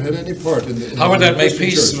no longer had any part in the. How would that make Christian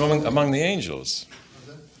peace church. among the angels?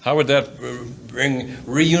 How would that bring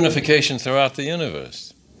reunification throughout the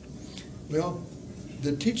universe? Well,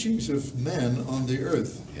 the teachings of man on the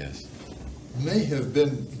earth may have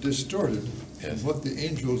been distorted from what the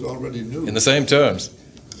angels already knew. In the same terms.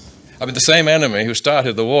 I mean, the same enemy who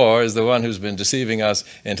started the war is the one who's been deceiving us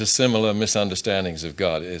into similar misunderstandings of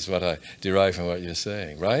God, is what I derive from what you're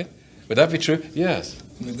saying, right? Would that be true? Yes.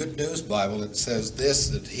 In the Good News Bible, it says this,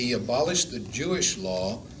 that he abolished the Jewish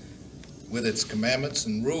law with its commandments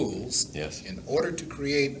and rules in order to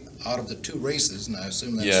create out of the two races, and I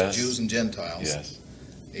assume that's Jews and Gentiles,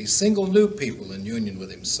 a single new people in union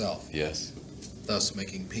with himself, thus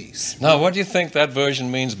making peace. Now, what do you think that version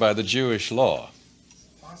means by the Jewish law?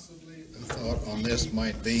 Possibly a thought on this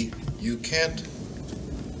might be, you can't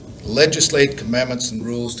legislate commandments and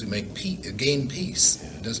rules to make gain peace.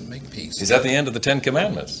 It doesn't make peace. Is that the end of the Ten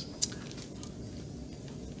Commandments?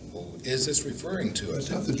 Well, is this referring to it? That's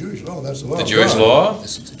not the Jewish law, that's the law. The Jewish law?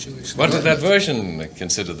 This is the Jewish law. What did that version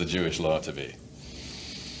consider the Jewish law to be?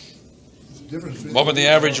 What would the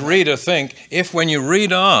average reader think if, when you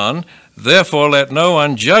read on, therefore let no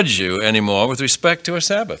one judge you anymore with respect to a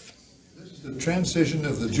Sabbath? This is the transition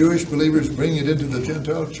of the Jewish believers bringing it into the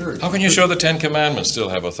Gentile church. How can you show the Ten Commandments still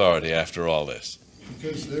have authority after all this?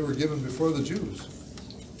 Because they were given before the Jews,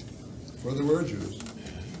 before there were Jews.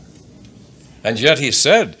 And yet he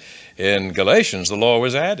said in Galatians the law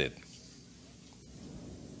was added.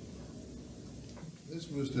 This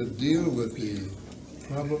was to deal with the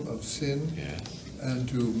problem of sin and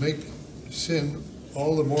to make sin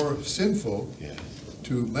all the more sinful,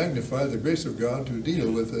 to magnify the grace of God to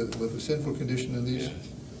deal with the sinful condition in these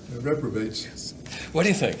reprobates. What do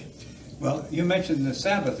you think? Well, you mentioned the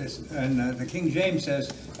Sabbath, and the King James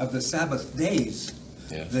says of the Sabbath days,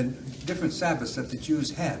 the different Sabbaths that the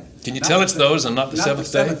Jews had. Can you tell it's those and not the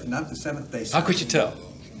seventh day? Not the seventh day. How could you tell?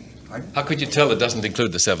 How could you tell it doesn't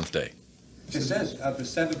include the seventh day? It says of the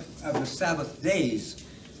Sabbath days.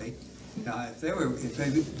 See? Now, if they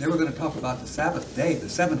were going to talk about the Sabbath day, the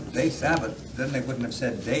seventh day Sabbath, then they wouldn't have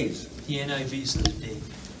said days. The NIV says day.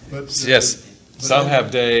 But, yes, some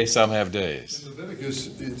have day, some have days. In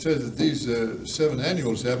Leviticus, it says that these 7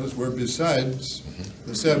 annual Sabbaths were besides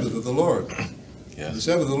the Sabbath of the Lord. The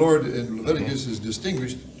Sabbath of the Lord in Leviticus is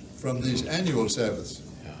distinguished from these annual Sabbaths.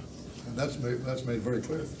 And that's made very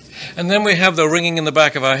clear. And then we have the ringing in the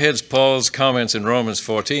back of our heads, Paul's comments in Romans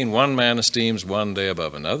 14, one man esteems one day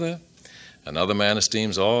above another man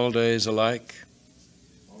esteems all days alike.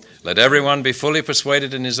 Let everyone be fully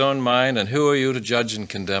persuaded in his own mind, and who are you to judge and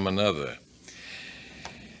condemn another?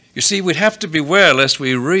 You see, we'd have to beware lest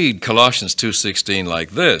we read Colossians 2:16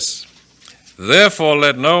 like this. Therefore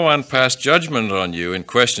let no one pass judgment on you in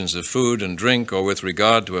questions of food and drink, or with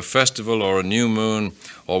regard to a festival or a new moon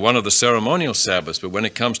or one of the ceremonial Sabbaths. But when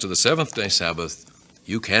it comes to the seventh-day Sabbath,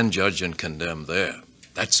 you can judge and condemn there.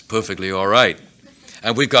 That's perfectly all right.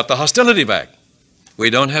 And we've got the hostility back. We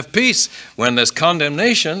don't have peace. When there's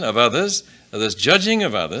condemnation of others, or there's judging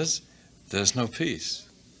of others, there's no peace.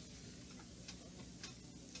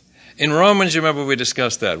 In Romans, you remember we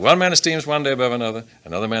discussed that. One man esteems one day above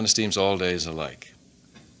another man esteems all days alike.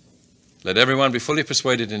 Let everyone be fully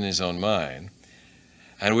persuaded in his own mind.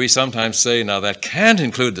 And we sometimes say, now that can't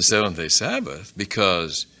include the seventh-day Sabbath,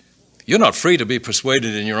 because you're not free to be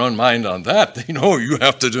persuaded in your own mind on that. You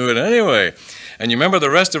have to do it anyway. And you remember the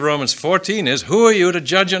rest of Romans 14 is, who are you to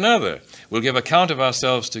judge another? We'll give account of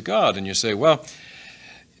ourselves to God. And you say, well,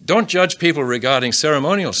 don't judge people regarding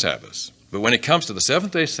ceremonial Sabbaths. But when it comes to the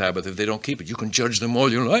seventh-day Sabbath, if they don't keep it, you can judge them all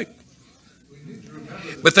you like.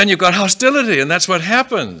 But then you've got hostility, and that's what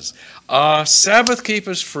happens. Are Sabbath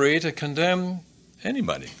keepers free to condemn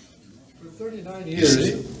anybody? For 39 years,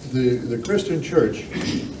 the Christian church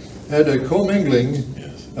had a commingling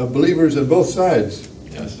of believers on both sides.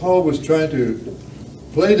 Yes. Paul was trying to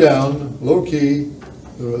play down, low-key,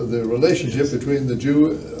 the relationship between the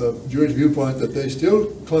Jewish viewpoint that they still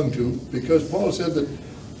clung to, because Paul said that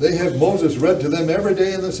they have Moses read to them every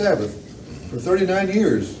day in the Sabbath for 39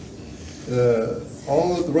 years.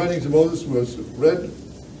 All of the writings of Moses was read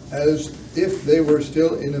as if they were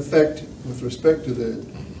still in effect with respect to the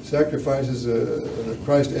sacrifices that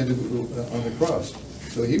Christ ended on the cross.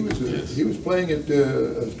 So he was playing it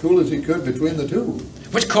as cool as he could between the two.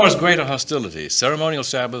 Which caused greater hostility, ceremonial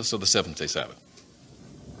Sabbaths or the seventh-day Sabbath?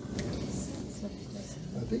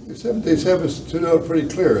 I think the seventh-day Sabbath stood out pretty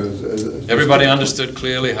clear. Everybody understood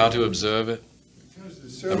clearly how to observe it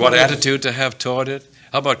and what attitude to have toward it.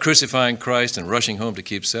 How about crucifying Christ and rushing home to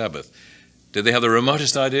keep Sabbath? Did they have the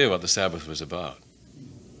remotest idea what the Sabbath was about?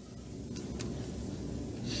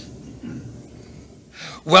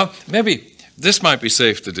 Well, maybe this might be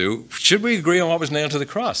safe to do. Should we agree on what was nailed to the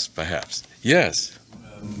cross, perhaps? Yes.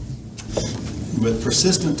 With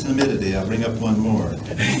persistent timidity, I'll bring up one more.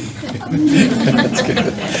 That's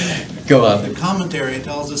good. Go on. The commentary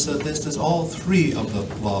tells us that this is all three of the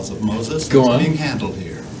laws of Moses being handled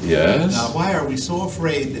here. Yes. Now, why are we so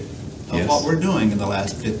afraid of what we're doing in the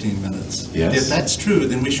last 15 minutes? Yes. If that's true,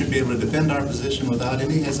 then we should be able to defend our position without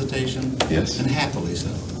any hesitation, and happily so.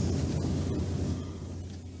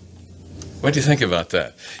 What do you think about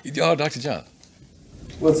that? Oh, Dr. John.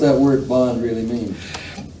 What's that word bond really mean?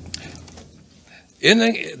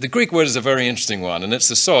 The Greek word is a very interesting one, and it's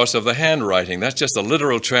the source of the handwriting. That's just a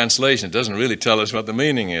literal translation. It doesn't really tell us what the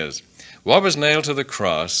meaning is. What was nailed to the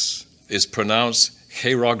cross is pronounced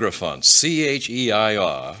hierographon,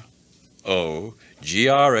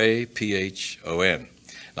 C-H-E-I-R-O-G-R-A-P-H-O-N.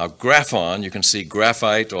 Now, graphon, you can see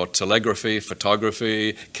graphite or telegraphy,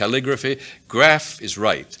 photography, calligraphy. Graph is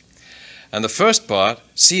right. And the first part,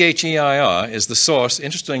 C-H-E-I-R, is the source,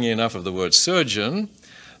 interestingly enough, of the word surgeon,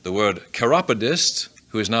 the word chiropodist,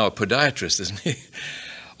 who is now a podiatrist, isn't he?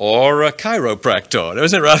 Or a chiropractor.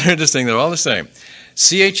 Isn't it rather interesting? They're all the same.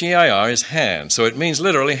 C-H-E-I-R is hand, so it means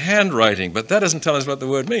literally handwriting, but that doesn't tell us what the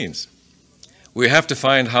word means. We have to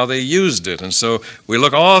find how they used it, and so we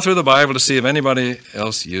look all through the Bible to see if anybody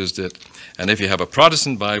else used it. And if you have a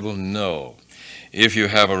Protestant Bible, no. If you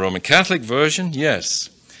have a Roman Catholic version, yes.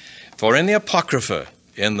 For in the Apocrypha,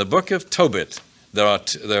 in the book of Tobit,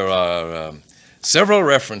 there are several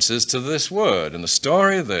references to this word, and the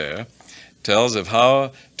story there tells of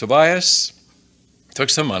how Tobias took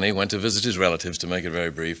some money, went to visit his relatives, to make it very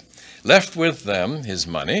brief, left with them his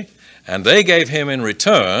money, and they gave him in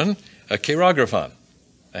return a chirographon,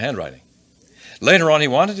 a handwriting. Later on, he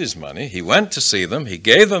wanted his money. He went to see them. He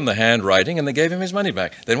gave them the handwriting, and they gave him his money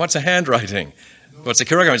back. Then what's a handwriting? What's a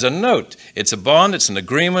chirographon? It's a note. It's a bond. It's an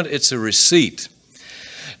agreement. It's a receipt.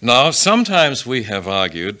 Now, sometimes we have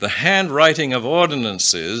argued the handwriting of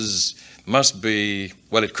ordinances must be,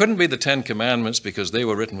 well, it couldn't be the Ten Commandments because they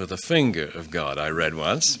were written with the finger of God, I read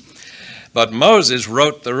once. But Moses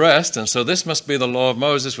wrote the rest, and so this must be the law of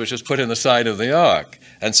Moses, which was put in the side of the ark.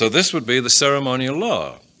 And so this would be the ceremonial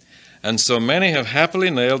law. And so many have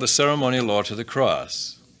happily nailed the ceremonial law to the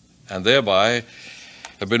cross, and thereby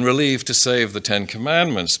have been relieved to save the Ten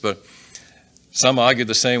Commandments. But some argue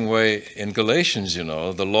the same way in Galatians, you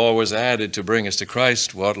know. The law was added to bring us to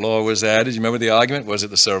Christ. What law was added? You remember the argument? Was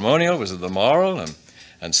it the ceremonial? Was it the moral?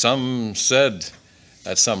 And some said,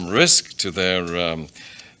 at some risk to their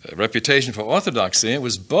reputation for orthodoxy, it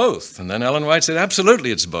was both. And then Ellen White said,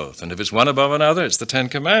 absolutely it's both. And if it's one above another, it's the Ten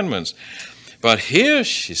Commandments. But here,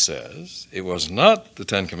 she says, it was not the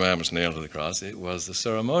Ten Commandments nailed to the cross, it was the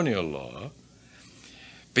ceremonial law,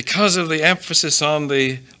 because of the emphasis on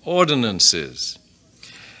the ordinances.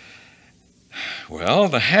 Well,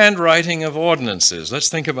 the handwriting of ordinances, let's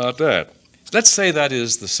think about that. Let's say that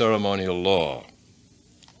is the ceremonial law.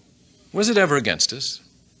 Was it ever against us?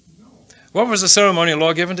 What was the ceremonial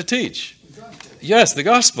law given to teach? Yes, the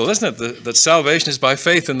gospel, isn't it? That salvation is by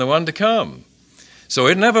faith in the one to come. So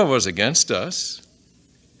it never was against us.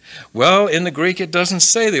 Well, in the Greek, it doesn't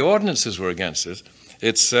say the ordinances were against us.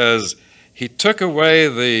 It says, he took away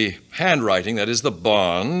the handwriting, that is the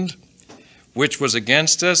bond, which was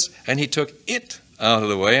against us, and he took it out of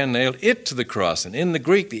the way and nailed it to the cross. And in the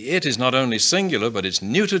Greek, the it is not only singular, but it's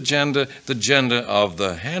neuter gender, the gender of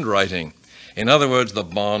the handwriting. In other words, the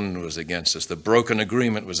bond was against us. The broken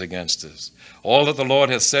agreement was against us. All that the Lord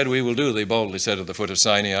hath said we will do, they boldly said at the foot of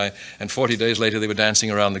Sinai, and 40 days later they were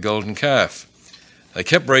dancing around the golden calf. They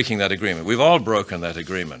kept breaking that agreement. We've all broken that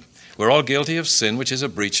agreement. We're all guilty of sin, which is a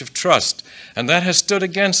breach of trust, and that has stood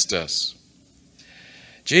against us.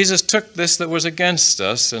 Jesus took this that was against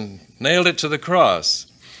us and nailed it to the cross.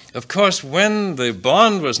 Of course, when the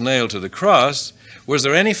bond was nailed to the cross, was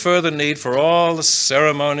there any further need for all the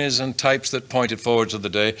ceremonies and types that pointed forward to the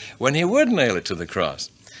day when he would nail it to the cross?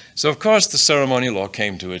 So, of course, the ceremonial law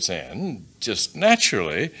came to its end, just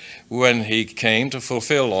naturally, when he came to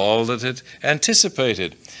fulfill all that it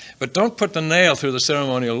anticipated. But don't put the nail through the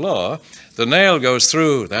ceremonial law. The nail goes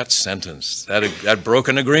through that sentence, that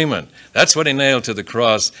broken agreement. That's what he nailed to the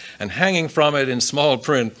cross, and hanging from it in small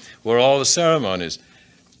print were all the ceremonies.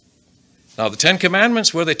 Now, the Ten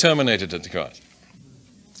Commandments, were they terminated at the cross?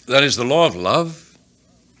 That is, the law of love,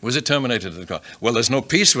 was it terminated at the cross? Well, there's no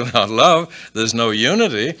peace without love. There's no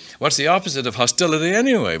unity. What's the opposite of hostility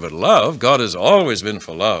anyway? But love. God has always been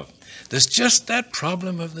for love. There's just that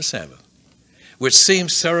problem of the Sabbath, which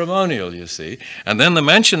seems ceremonial, you see. And then the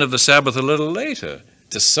mention of the Sabbath a little later.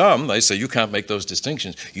 To some, they say, you can't make those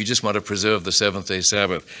distinctions. You just want to preserve the seventh-day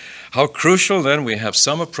Sabbath. How crucial, then, we have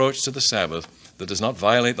some approach to the Sabbath that does not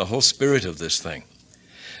violate the whole spirit of this thing.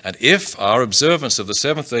 And if our observance of the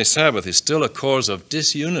seventh-day Sabbath is still a cause of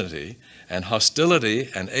disunity and hostility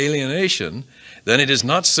and alienation, then it is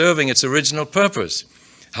not serving its original purpose.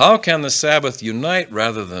 How can the Sabbath unite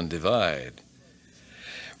rather than divide?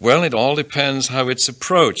 Well, it all depends how it's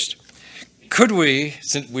approached. Could we,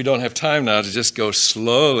 since we don't have time now to just go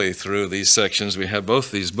slowly through these sections, we have both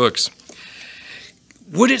these books,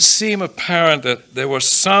 would it seem apparent that there was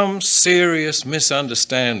some serious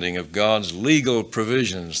misunderstanding of God's legal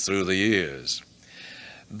provisions through the years?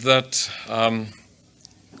 That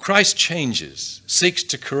Christ changes, seeks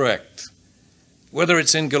to correct. Whether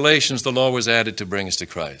it's in Galatians, the law was added to bring us to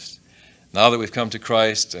Christ. Now that we've come to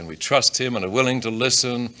Christ and we trust him and are willing to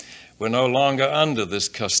listen, we're no longer under this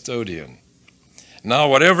custodian. Now,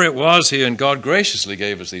 whatever it was here, and God graciously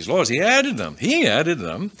gave us these laws, he added them. He added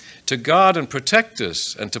them to guard and protect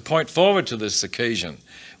us and to point forward to this occasion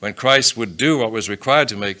when Christ would do what was required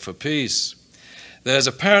to make for peace. There's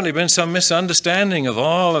apparently been some misunderstanding of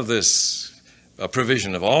all of this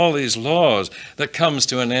provision, of all these laws, that comes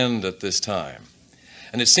to an end at this time.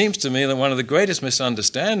 And it seems to me that one of the greatest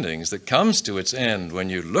misunderstandings that comes to its end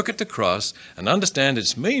when you look at the cross and understand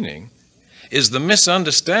its meaning is the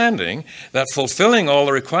misunderstanding that fulfilling all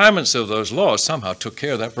the requirements of those laws somehow took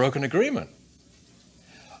care of that broken agreement.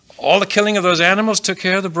 All the killing of those animals took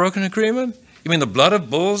care of the broken agreement? You mean the blood of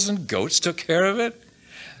bulls and goats took care of it?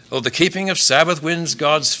 Or the keeping of Sabbath wins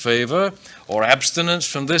God's favor? Or abstinence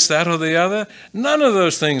from this, that, or the other? None of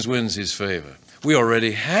those things wins his favor. We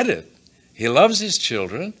already had it. He loves his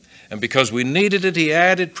children, and because we needed it, he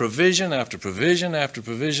added provision after provision after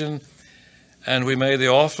provision, and we made the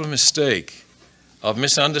awful mistake of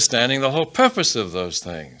misunderstanding the whole purpose of those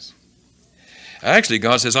things. Actually,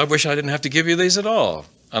 God says, I wish I didn't have to give you these at all.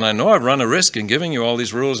 And I know I've run a risk in giving you all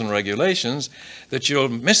these rules and regulations that you'll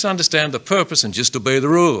misunderstand the purpose and just obey the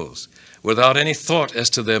rules without any thought as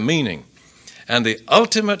to their meaning. And the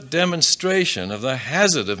ultimate demonstration of the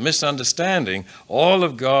hazard of misunderstanding all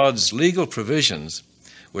of God's legal provisions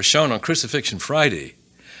was shown on Crucifixion Friday,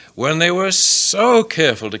 when they were so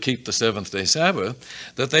careful to keep the seventh-day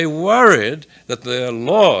Sabbath that they worried that their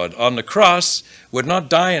Lord on the cross would not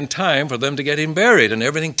die in time for them to get him buried and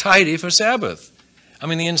everything tidy for Sabbath. I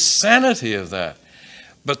mean, the insanity of that.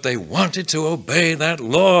 But they wanted to obey that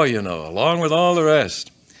law, along with all the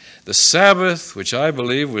rest. The Sabbath, which I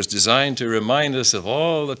believe was designed to remind us of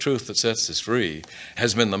all the truth that sets us free,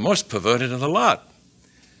 has been the most perverted of the lot.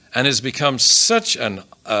 and has become such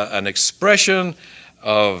an expression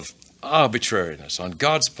of arbitrariness on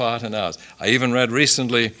God's part and ours. I even read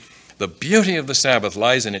recently, the beauty of the Sabbath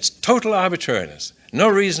lies in its total arbitrariness. No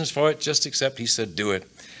reasons for it, just except he said do it.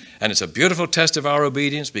 And it's a beautiful test of our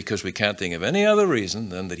obedience because we can't think of any other reason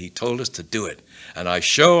than that he told us to do it. And I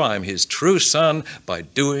show I'm his true son by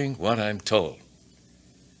doing what I'm told.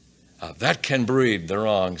 That can breed the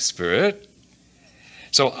wrong spirit.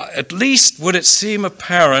 So at least would it seem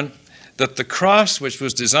apparent that the cross, which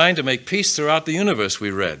was designed to make peace throughout the universe,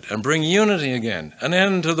 we read, and bring unity again, an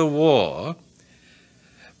end to the war,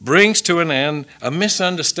 brings to an end a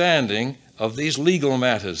misunderstanding of these legal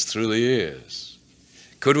matters through the years.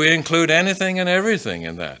 Could we include anything and everything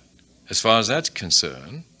in that, as far as that's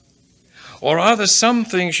concerned? Or are there some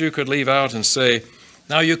things you could leave out and say,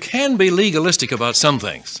 now you can be legalistic about some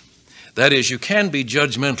things. That is, you can be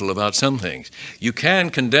judgmental about some things. You can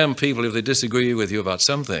condemn people if they disagree with you about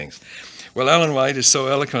some things. Well, Ellen White is so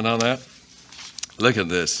eloquent on that. Look at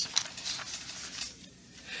this.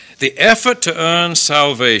 The effort to earn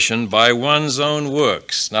salvation by one's own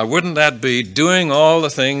works. Now, wouldn't that be doing all the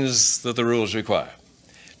things that the rules require?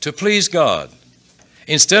 To please God,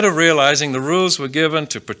 instead of realizing the rules were given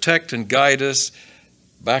to protect and guide us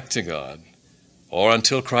back to God, or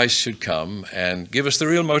until Christ should come and give us the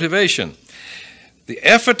real motivation. The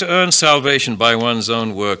effort to earn salvation by one's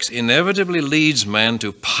own works inevitably leads man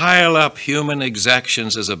to pile up human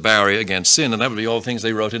exactions as a barrier against sin, and that would be all things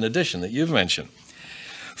they wrote in addition that you've mentioned.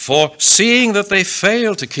 For seeing that they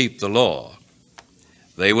fail to keep the law,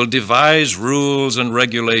 they will devise rules and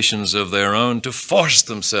regulations of their own to force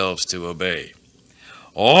themselves to obey.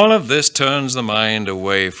 All of this turns the mind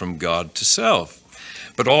away from God to self.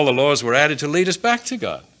 But all the laws were added to lead us back to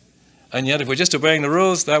God. And yet if we're just obeying the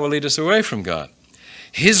rules, that will lead us away from God.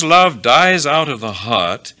 His love dies out of the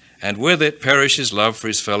heart, and with it perishes love for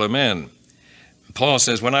his fellow men. Paul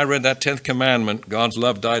says, when I read that 10th commandment, God's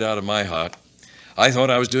love died out of my heart. I thought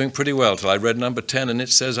I was doing pretty well till I read number 10, and it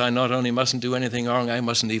says I not only mustn't do anything wrong, I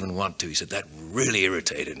mustn't even want to. He said, that really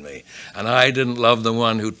irritated me. And I didn't love the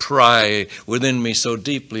one who'd pry within me so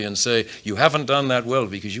deeply and say, you haven't done that well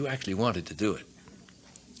because you actually wanted to do it.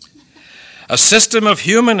 A system of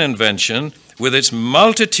human invention with its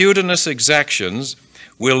multitudinous exactions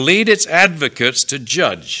will lead its advocates to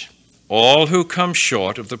judge all who come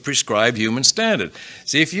short of the prescribed human standard.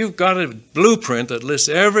 See, if you've got a blueprint that lists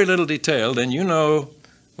every little detail, then you know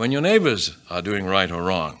when your neighbors are doing right or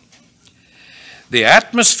wrong. The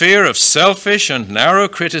atmosphere of selfish and narrow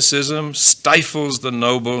criticism stifles the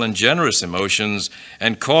noble and generous emotions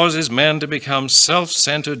and causes men to become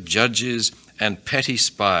self-centered judges and petty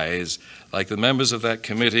spies, like the members of that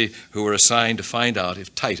committee who were assigned to find out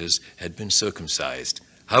if Titus had been circumcised.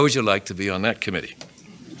 How would you like to be on that committee?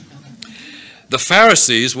 The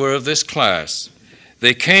Pharisees were of this class.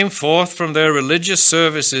 They came forth from their religious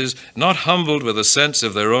services not humbled with a sense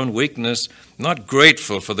of their own weakness, not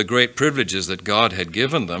grateful for the great privileges that God had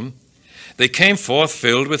given them. They came forth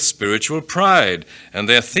filled with spiritual pride, and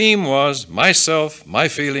their theme was myself, my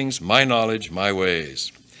feelings, my knowledge, my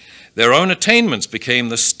ways. Their own attainments became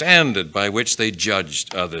the standard by which they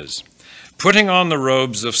judged others. Putting on the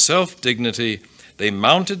robes of self-dignity, they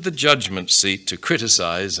mounted the judgment seat to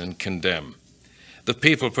criticize and condemn. The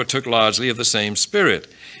people partook largely of the same spirit,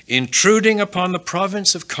 intruding upon the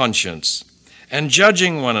province of conscience and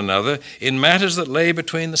judging one another in matters that lay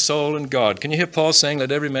between the soul and God. Can you hear Paul saying,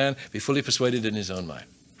 let every man be fully persuaded in his own mind?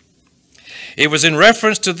 It was in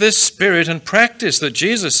reference to this spirit and practice that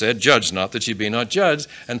Jesus said, judge not that ye be not judged.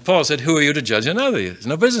 And Paul said, who are you to judge another? It's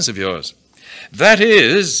no business of yours. That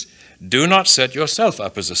is, do not set yourself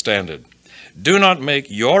up as a standard. Do not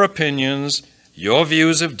make your opinions, your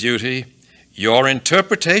views of duty, your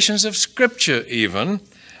interpretations of Scripture even,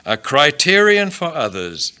 a criterion for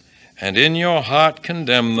others, and in your heart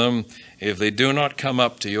condemn them if they do not come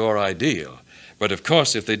up to your ideal. But of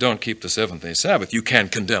course, if they don't keep the seventh-day Sabbath, you can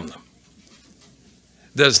condemn them.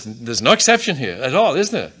 There's no exception here at all, is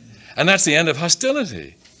there? And that's the end of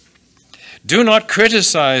hostility. Do not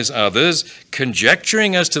criticize others,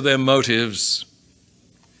 conjecturing as to their motives.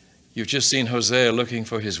 You've just seen Hosea looking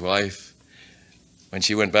for his wife when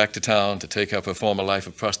she went back to town to take up her former life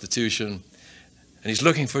of prostitution. And he's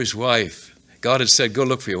looking for his wife. God had said, go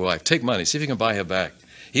look for your wife. Take money. See if you can buy her back.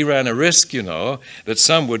 He ran a risk, that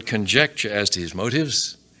some would conjecture as to his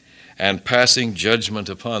motives and passing judgment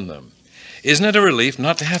upon them. Isn't it a relief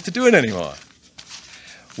not to have to do it anymore?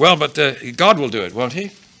 Well, but God will do it, won't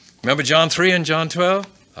he? Remember John 3 and John 12?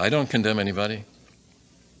 I don't condemn anybody.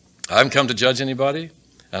 I haven't come to judge anybody.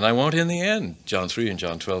 And I won't in the end, John 3 and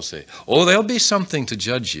John 12 say. Oh, there'll be something to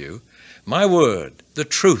judge you, My word, the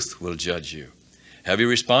truth will judge you. Have you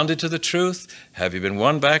responded to the truth? Have you been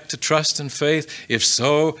won back to trust and faith? If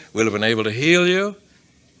so, we'll have been able to heal you,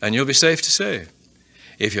 and you'll be safe to save.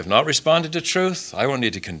 If you have not responded to truth, I won't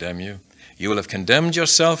need to condemn you. You will have condemned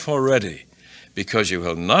yourself already, because you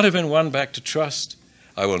will not have been won back to trust.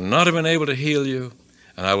 I will not have been able to heal you,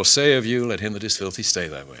 and I will say of you, let him that is filthy stay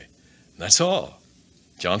that way. That's all.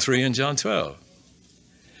 John 3 and John 12.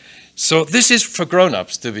 So this is for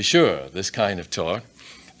grown-ups, to be sure, this kind of talk.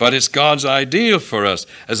 But it's God's ideal for us.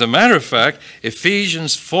 As a matter of fact,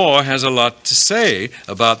 Ephesians 4 has a lot to say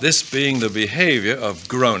about this being the behavior of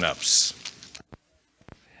grown-ups.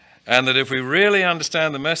 And that if we really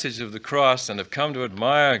understand the message of the cross and have come to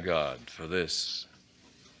admire God for this,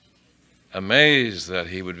 amazed that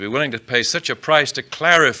he would be willing to pay such a price to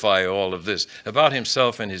clarify all of this about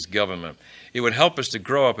himself and his government, it would help us to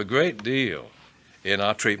grow up a great deal in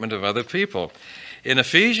our treatment of other people. In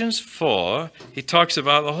Ephesians 4, he talks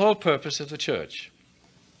about the whole purpose of the church.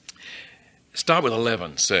 Start with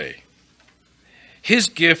 11, say. His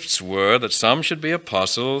gifts were that some should be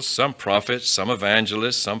apostles, some prophets, some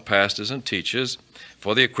evangelists, some pastors and teachers,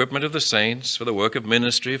 for the equipment of the saints, for the work of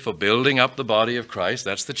ministry, for building up the body of Christ.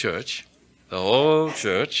 That's the church, the whole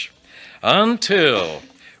church, until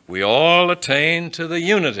we all attain to the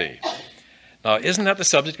unity. Now, isn't that the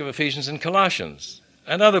subject of Ephesians and Colossians?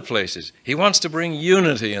 And other places. He wants to bring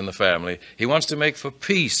unity in the family. He wants to make for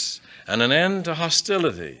peace and an end to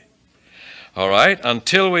hostility. All right?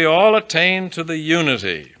 Until we all attain to the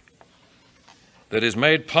unity that is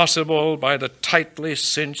made possible by the tightly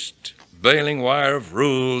cinched baling wire of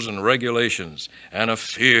rules and regulations and a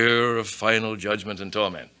fear of final judgment and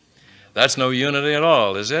torment. That's no unity at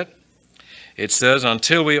all, is it? It says,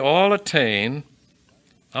 until we all attain.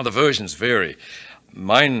 Now, the versions vary.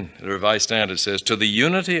 Mine, the Revised Standard, says, to the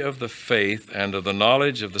unity of the faith and of the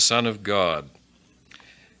knowledge of the Son of God.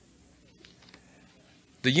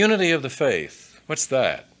 The unity of the faith, what's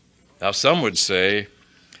that? Now, some would say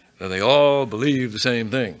that they all believe the same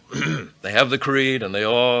thing. They have the creed and they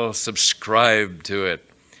all subscribe to it.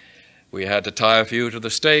 We had to tie a few to the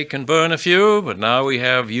stake and burn a few, but now we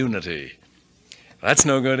have unity. That's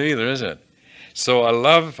no good either, is it? So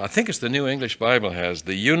I think it's the New English Bible has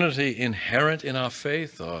the unity inherent in our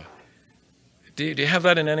faith. Or do you have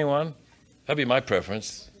that in anyone? That'd be my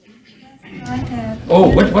preference. I have. Oh,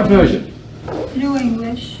 what version? New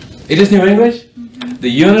English. It is New English? Mm-hmm. The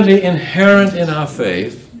unity inherent in our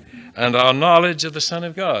faith and our knowledge of the Son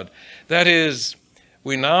of God. That is,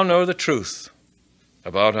 we now know the truth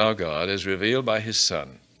about our God as revealed by his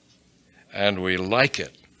Son. And we like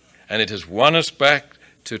it. And it has won us back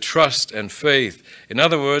to trust and faith. In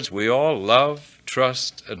other words, we all love,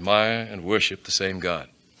 trust, admire, and worship the same God.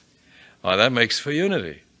 Now, that makes for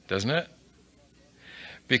unity, doesn't it?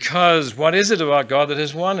 Because what is it about God that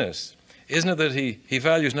has won us? Isn't it that he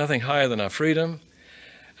values nothing higher than our freedom?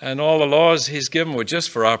 And all the laws he's given were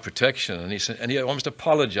just for our protection. And he almost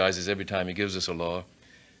apologizes every time he gives us a law.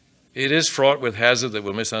 It is fraught with hazard that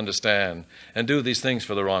we'll misunderstand and do these things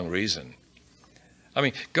for the wrong reason. I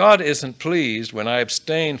mean, God isn't pleased when I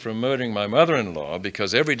abstain from murdering my mother-in-law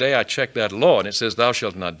because every day I check that law and it says, thou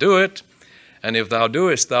shalt not do it. And if thou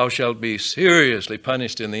doest, thou shalt be seriously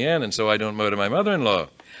punished in the end. And so I don't murder my mother-in-law.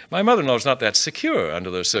 My mother-in-law is not that secure under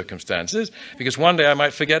those circumstances because one day I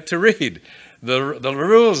might forget to read the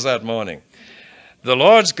rules that morning. The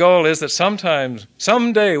Lord's goal is that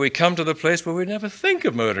someday we come to the place where we never think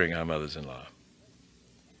of murdering our mothers-in-law.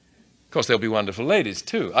 Of course, there'll be wonderful ladies,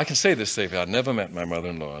 too. I can say this safely. I've never met my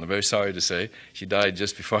mother-in-law, and I'm very sorry to say she died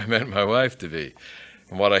just before I met my wife-to-be.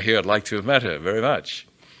 From what I hear, I'd like to have met her very much.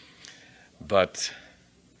 But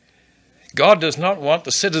God does not want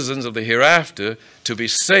the citizens of the hereafter to be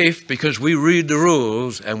safe because we read the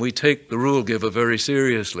rules and we take the rule giver very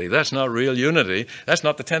seriously. That's not real unity. That's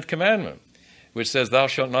not the 10th commandment, which says, thou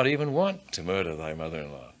shalt not even want to murder thy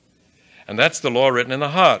mother-in-law. And that's the law written in the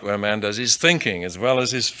heart, where a man does his thinking as well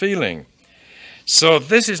as his feeling. So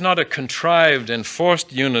this is not a contrived and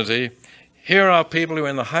forced unity. Here are people who,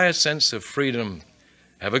 in the highest sense of freedom,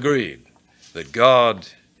 have agreed that God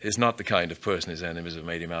is not the kind of person his enemies have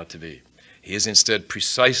made him out to be. He is instead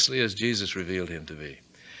precisely as Jesus revealed him to be.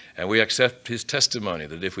 And we accept his testimony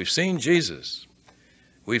that if we've seen Jesus,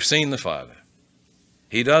 we've seen the Father.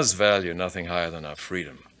 He does value nothing higher than our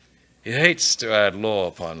freedom. He hates to add law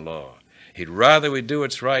upon law. He'd rather we do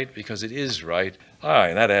what's right because it is right.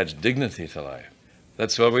 And that adds dignity to life.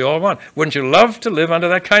 That's what we all want. Wouldn't you love to live under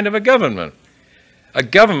that kind of a government? A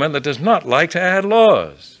government that does not like to add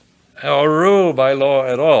laws or rule by law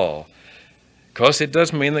at all. Of course, it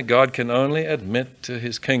does mean that God can only admit to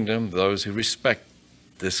his kingdom those who respect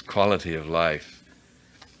this quality of life.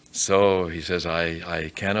 So he says, I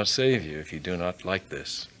cannot save you if you do not like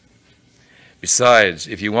this. Besides,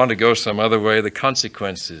 if you want to go some other way, the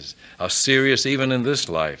consequences are serious even in this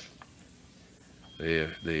life.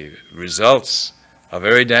 The results are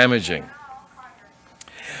very damaging.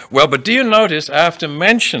 Well, but do you notice, after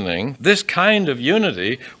mentioning this kind of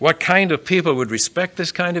unity, what kind of people would respect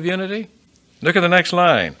this kind of unity? Look at the next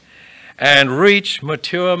line. And reach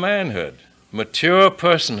mature manhood, mature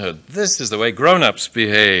personhood. This is the way grown-ups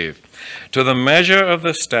behave. To the measure of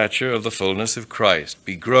the stature of the fullness of Christ.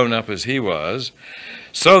 Be grown up as he was,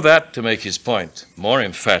 so that, to make his point more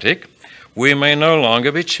emphatic, we may no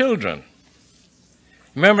longer be children.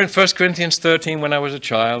 Remember in 1 Corinthians 13, when I was a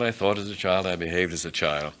child, I thought as a child, I behaved as a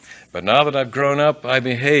child. But now that I've grown up, I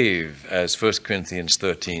behave, as 1 Corinthians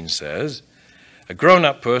 13 says. A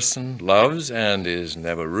grown-up person loves and is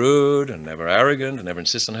never rude and never arrogant and never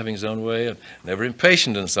insists on having his own way and never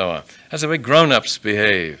impatient and so on. That's the way grown-ups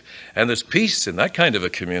behave. And there's peace in that kind of a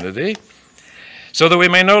community. So that we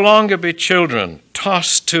may no longer be children,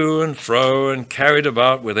 tossed to and fro and carried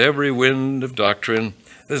about with every wind of doctrine.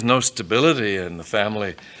 There's no stability in the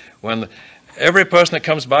family. When every person that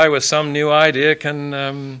comes by with some new idea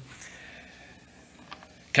can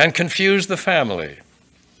confuse the family.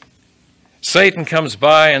 Satan comes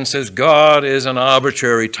by and says, God is an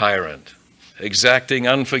arbitrary tyrant, exacting,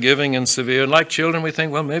 unforgiving, and severe. And like children, we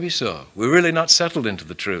think, well, maybe so. We're really not settled into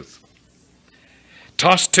the truth.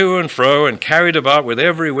 Tossed to and fro and carried about with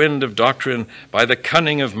every wind of doctrine by the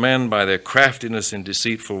cunning of men, by their craftiness in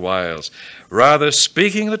deceitful wiles. Rather,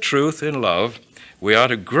 speaking the truth in love, we are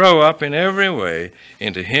to grow up in every way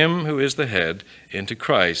into him who is the head, into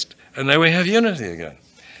Christ. And there we have unity again.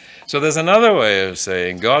 So there's another way of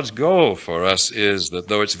saying God's goal for us is that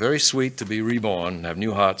though it's very sweet to be reborn and have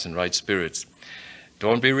new hearts and right spirits,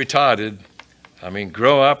 don't be retarded.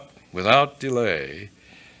 Grow up without delay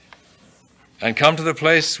and come to the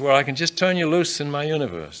place where I can just turn you loose in my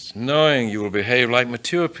universe, knowing you will behave like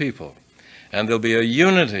mature people. And there'll be a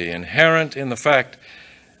unity inherent in the fact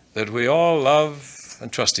that we all love and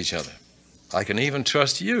trust each other. I can even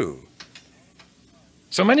trust you.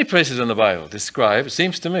 So many places in the Bible describe, it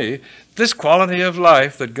seems to me, this quality of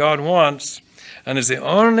life that God wants and is the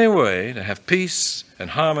only way to have peace and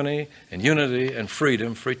harmony and unity and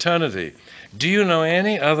freedom for eternity. Do you know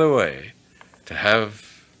any other way to have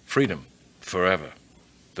freedom forever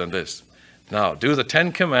than this? Now, do the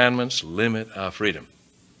 10 Commandments limit our freedom?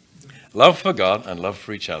 Love for God and love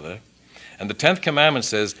for each other. And the 10th commandment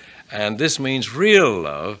says, and this means real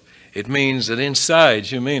love, it means that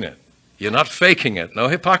inside you mean it. You're not faking it. No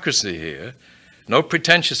hypocrisy here. No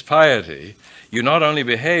pretentious piety. You not only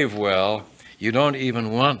behave well, you don't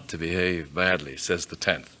even want to behave badly, says the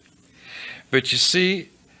 10th. But you see,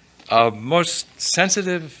 our most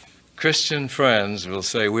sensitive Christian friends will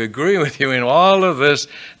say, we agree with you in all of this.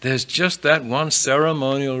 There's just that one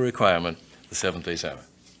ceremonial requirement, the seventh-day Sabbath.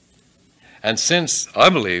 And since I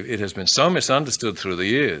believe it has been so misunderstood through the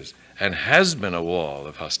years and has been a wall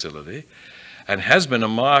of hostility, and has been a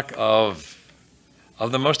mark of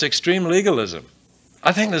the most extreme legalism.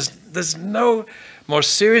 I think there's no more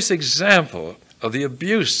serious example of the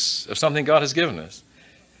abuse of something God has given us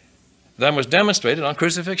than was demonstrated on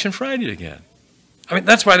Crucifixion Friday again.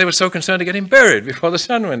 That's why they were so concerned to get him buried before the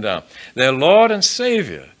sun went down. Their Lord and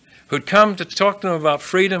Savior, who'd come to talk to them about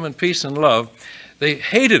freedom and peace and love, they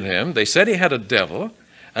hated him, they said he had a devil,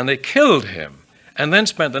 and they killed him. And then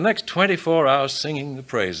spent the next 24 hours singing the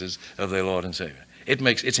praises of their Lord and Savior.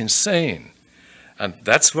 It's insane. And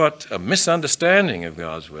that's what a misunderstanding of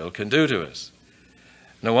God's will can do to us.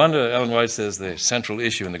 No wonder Ellen White says the central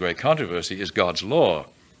issue in the great controversy is God's law.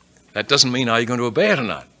 That doesn't mean are you going to obey it or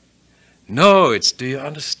not. No, it's do you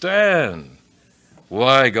understand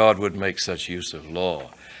why God would make such use of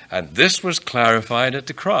law? And this was clarified at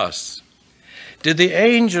the cross. Did the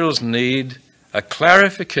angels need a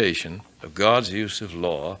clarification of God's use of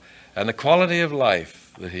law and the quality of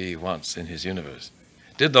life that he wants in his universe?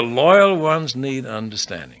 Did the loyal ones need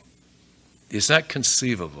understanding? Is that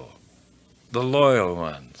conceivable? The loyal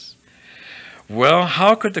ones. Well,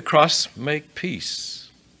 how could the cross make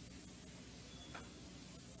peace?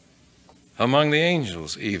 Among the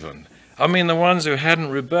angels even. The ones who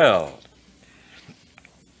hadn't rebelled.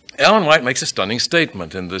 Ellen White makes a stunning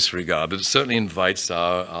statement in this regard. It certainly invites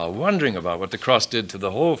our wondering about what the cross did to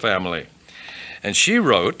the whole family. And she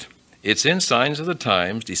wrote, it's in Signs of the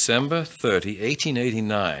Times, December 30,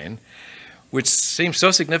 1889, which seems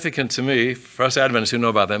so significant to me, for us Adventists who know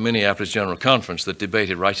about that Minneapolis General Conference that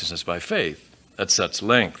debated righteousness by faith at such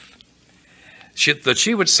length, that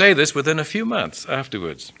she would say this within a few months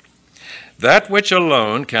afterwards. That which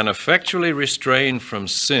alone can effectually restrain from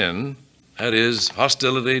sin, that is,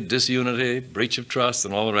 hostility, disunity, breach of trust,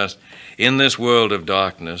 and all the rest, in this world of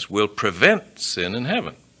darkness, will prevent sin in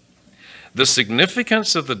heaven. The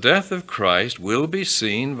significance of the death of Christ will be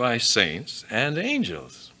seen by saints and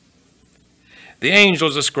angels. The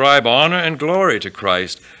angels ascribe honor and glory to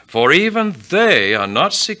Christ, for even they are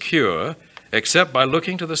not secure except by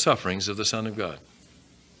looking to the sufferings of the Son of God.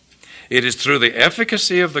 It is through the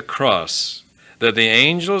efficacy of the cross that the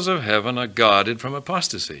angels of heaven are guarded from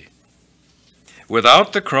apostasy.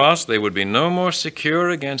 Without the cross, they would be no more secure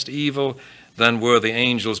against evil than were the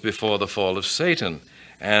angels before the fall of Satan.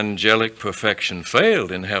 Angelic perfection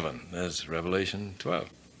failed in heaven, as Revelation 12.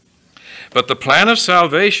 But the plan of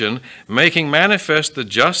salvation, making manifest the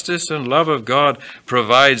justice and love of God,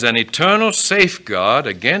 provides an eternal safeguard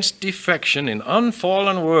against defection in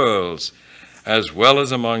unfallen worlds, as well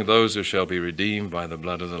as among those who shall be redeemed by the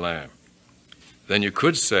blood of the Lamb. Then you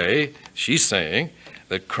could say, she's saying,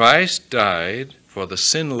 that Christ died for the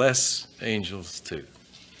sinless angels too.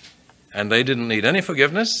 And they didn't need any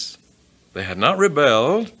forgiveness. They had not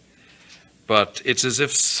rebelled. But it's as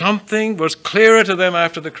if something was clearer to them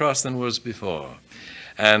after the cross than was before.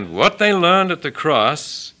 And what they learned at the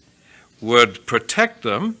cross would protect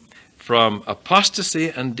them from apostasy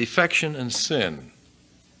and defection and sin.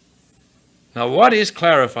 Now, what is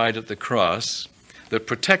clarified at the cross that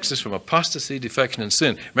protects us from apostasy, defection, and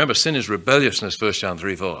sin? Remember, sin is rebelliousness, 1 John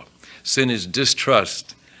 3:4. Sin is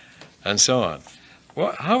distrust, and so on.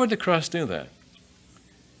 How would the cross do that?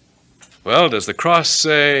 Well, does the cross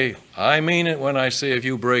say, I mean it when I say if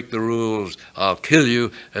you break the rules, I'll kill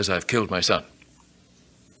you as I've killed my son?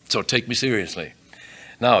 So take me seriously.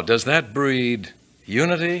 Now, does that breed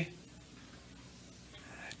unity?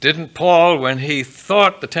 Didn't Paul, when he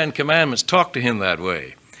thought the Ten Commandments, talk to him that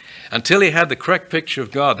way? Until he had the correct picture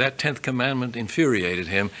of God, that 10th commandment infuriated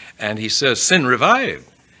him, and he says, sin revived.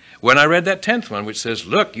 When I read that 10th one, which says,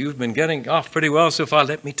 look, you've been getting off pretty well so far,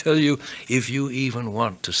 let me tell you, if you even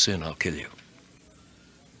want to sin, I'll kill you.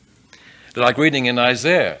 Like reading in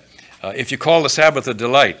Isaiah, if you call the Sabbath a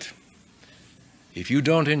delight, if you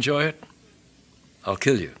don't enjoy it, I'll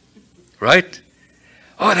kill you. Right?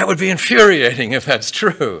 Oh, that would be infuriating if that's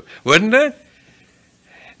true, wouldn't it?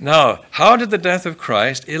 Now, how did the death of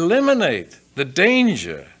Christ eliminate the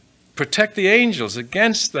danger, protect the angels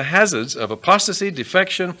against the hazards of apostasy,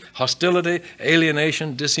 defection, hostility,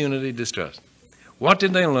 alienation, disunity, distrust? What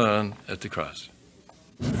did they learn at the cross?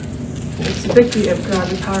 It's the victory of God,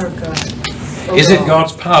 the power of God. Is it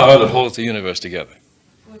God's power that holds the universe together?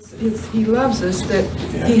 He loves us, that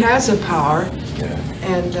He has a power,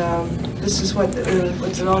 and this is what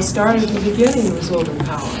it all started in the beginning, was over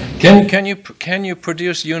power. Can you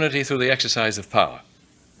produce unity through the exercise of power?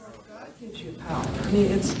 God gives you power. I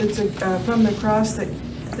mean, it's from the cross that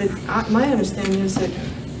my understanding is that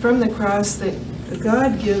from the cross that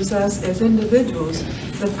God gives us as individuals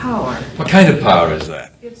the power. What kind of power is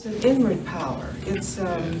that? It's an inward power. It's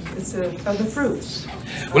of the fruits.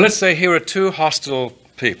 Well, let's say here are two hostile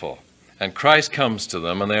people, and Christ comes to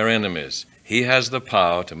them and they're enemies. He has the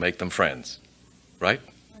power to make them friends, right?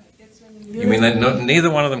 You mean that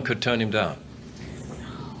neither one of them could turn him down?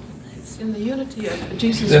 It's in the unity of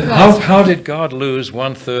Jesus Then Christ. how did God lose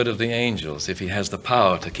 1/3 of the angels if He has the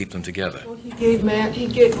power to keep them together?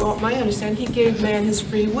 Well, my understanding, He gave man his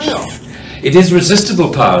free will. It is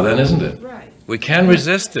resistible power then, isn't it? Right. We can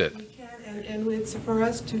resist it. We can, and it's for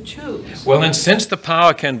us to choose. Well, then, since the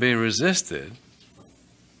power can be resisted,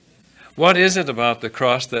 what is it about the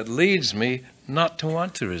cross that leads me not to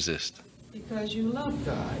want to resist? Because you love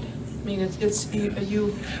God. I mean, it's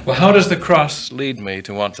you. Well, how does the cross lead me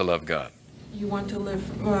to want to love God? You want to live.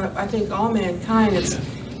 I think all mankind, it's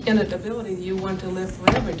inability. You want to live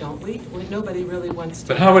forever, don't we? Nobody really wants to.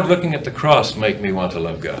 But how would looking at the cross make me want to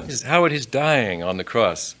love God? How would His dying on the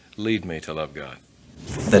cross lead me to love God?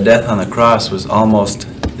 The death on the cross was almost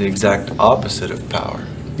the exact opposite of power.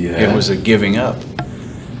 Yeah. It was a giving up.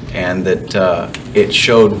 And that it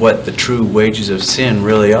showed what the true wages of sin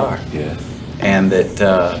really are. Yeah. And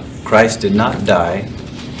that Christ did not die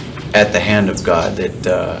at the hand of God.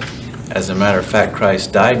 That, as a matter of fact,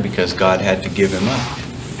 Christ died because God had to give Him up.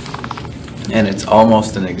 And it's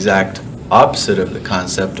almost an exact opposite of the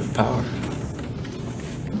concept of power.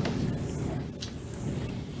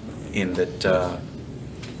 In that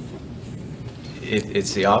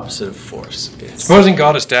it's the opposite of force. Supposing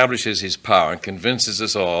God establishes His power and convinces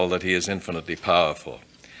us all that He is infinitely powerful,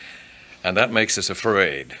 and that makes us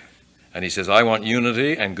afraid. And He says, I want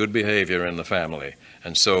unity and good behavior in the family,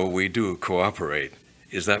 and so we do cooperate.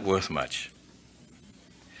 Is that worth much?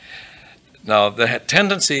 Now, the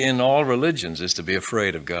tendency in all religions is to be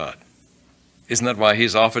afraid of God. Isn't that why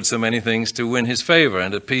he's offered so many things to win his favor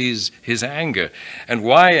and appease his anger? And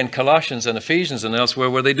why in Colossians and Ephesians and elsewhere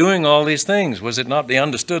were they doing all these things? Was it not they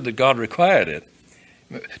understood that God required it?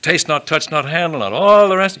 Taste not, touch not, handle not, all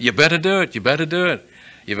the rest. You better do it, you better do it.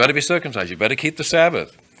 You better be circumcised, you better keep the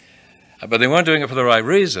Sabbath. But they weren't doing it for the right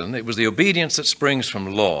reason. It was the obedience that springs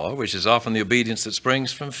from law, which is often the obedience that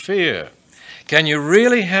springs from fear. Can you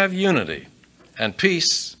really have unity and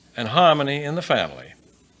peace and harmony in the family?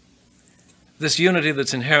 This unity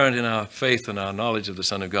that's inherent in our faith and our knowledge of the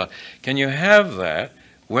Son of God. Can you have that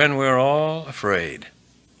when we're all afraid?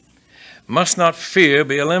 Must not fear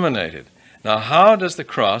be eliminated? Now, how does the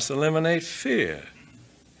cross eliminate fear?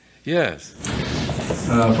 Yes.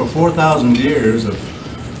 For 4,000 years of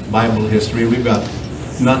Bible history, we've got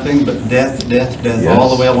nothing but death, death, death, yes,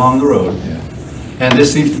 all the way along the road. Yeah. And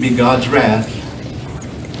this seems to be God's wrath.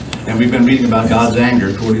 And we've been reading about God's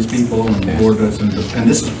anger toward his people and toward us. And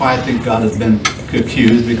this is why I think God has been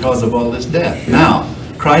accused, because of all this death. Now,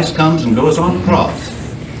 Christ comes and goes on the cross.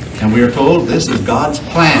 And we are told this is God's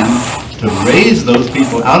plan to raise those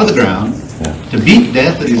people out of the ground, to beat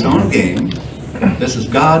death at his own game. This is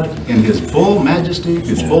God in his full majesty,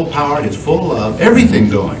 his full power, his full love, everything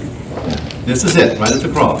going. This is it, right at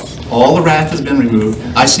the cross. All the wrath has been removed.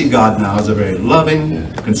 I see God now as a very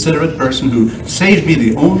loving, considerate person who saved me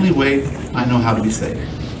the only way I know how to be saved.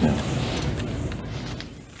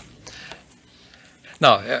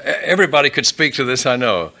 Now, everybody could speak to this, I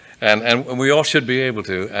know, and we all should be able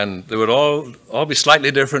to, and there would all be slightly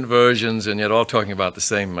different versions, and yet all talking about the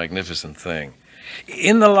same magnificent thing.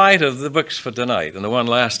 In the light of the books for tonight, and the one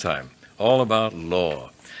last time, all about law,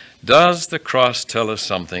 does the cross tell us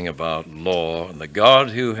something about law and the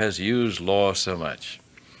God who has used law so much,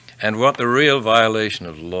 and what the real violation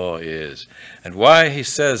of law is, and why he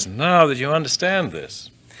says, now that you understand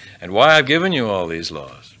this, and why I've given you all these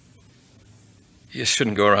laws, you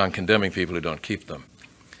shouldn't go around condemning people who don't keep them.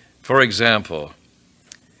 For example,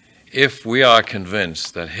 if we are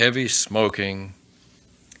convinced that heavy smoking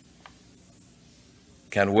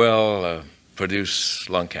can well produce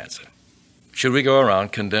lung cancer, should we go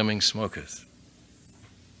around condemning smokers?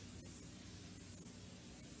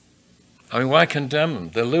 I mean, why condemn them?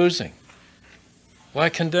 They're losing. Why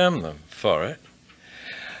condemn them for it?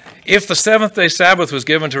 If the seventh-day Sabbath was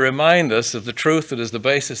given to remind us of the truth that is the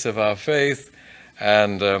basis of our faith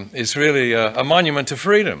and is really a monument to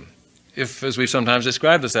freedom, if, as we sometimes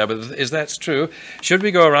describe the Sabbath, is that true, should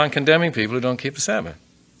we go around condemning people who don't keep the Sabbath?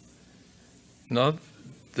 No,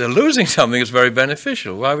 they're losing something that's very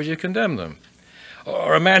beneficial. Why would you condemn them?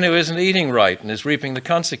 Or a man who isn't eating right and is reaping the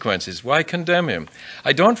consequences, why condemn him?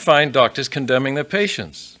 I don't find doctors condemning their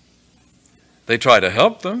patients. They try to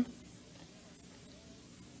help them.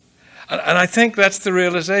 And I think that's the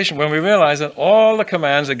realization when we realize that all the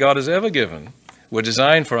commands that God has ever given were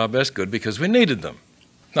designed for our best good because we needed them.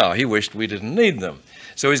 Now, he wished we didn't need them.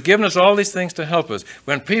 So he's given us all these things to help us.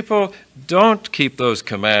 When people don't keep those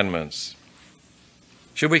commandments,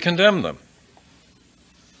 should we condemn them?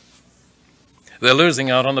 They're losing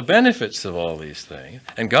out on the benefits of all these things.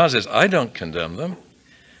 And God says, I don't condemn them,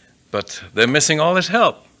 but they're missing all this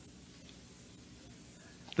help.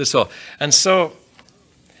 That's all. And so,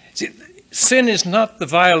 see, sin is not the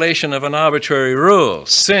violation of an arbitrary rule.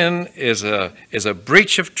 Sin is a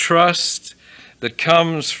breach of trust that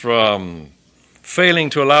comes from failing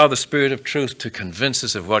to allow the Spirit of truth to convince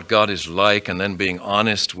us of what God is like and then being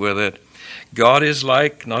honest with it. God is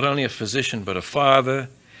like not only a physician but a father.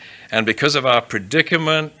 And because of our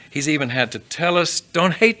predicament, he's even had to tell us,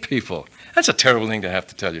 don't hate people. That's a terrible thing to have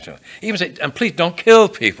to tell you. Even say, and please don't kill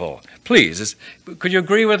people. Please. Could you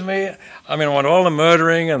agree with me? I mean, I want all the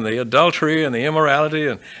murdering and the adultery and the immorality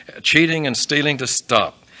and cheating and stealing to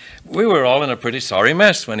stop. We were all in a pretty sorry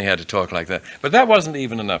mess when he had to talk like that. But that wasn't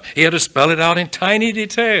even enough. He had to spell it out in tiny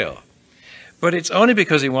detail. But it's only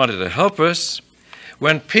because he wanted to help us.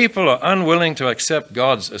 When people are unwilling to accept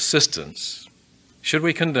God's assistance, should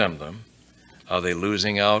we condemn them? Are they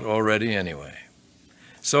losing out already anyway?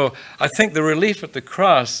 So I think the relief at the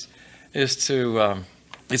cross is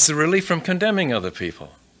it's the relief from condemning other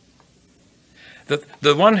people.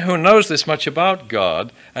 The one who knows this much about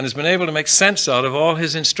God and has been able to make sense out of all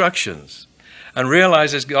his instructions and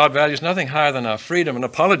realizes God values nothing higher than our freedom and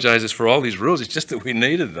apologizes for all these rules, it's just that we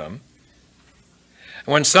needed them.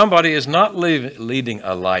 When somebody is not leading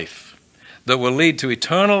a life that will lead to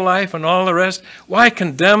eternal life and all the rest, why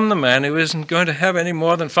condemn the man who isn't going to have any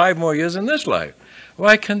more than 5 more years in this life?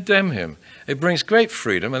 Why condemn him? It brings great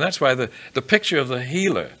freedom, and that's why the picture of the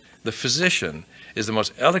healer, the physician, is the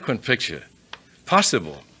most eloquent picture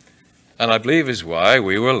possible And I believe is why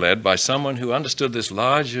we were led by someone who understood this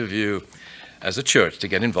larger view as a church to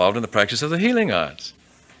get involved in the practice of the healing arts.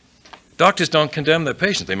 Doctors don't condemn their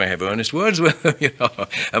patients. They may have earnest words with them,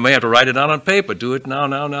 and may have to write it down on paper. Do it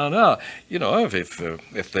now.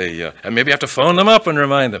 If they, and maybe have to phone them up and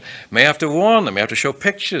remind them. May have to warn them. May have to show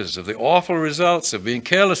pictures of the awful results of being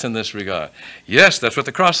careless in this regard. Yes, that's what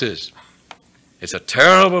the cross is. It's a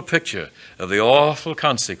terrible picture of the awful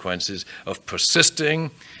consequences of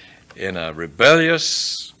persisting in a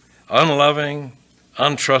rebellious, unloving,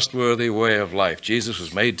 untrustworthy way of life. Jesus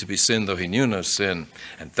was made to be sin, though he knew no sin.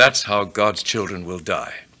 And that's how God's children will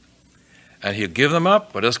die. And he'll give them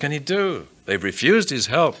up. What else can he do? They've refused his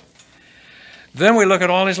help. Then we look at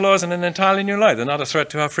all his laws in an entirely new light. They're not a threat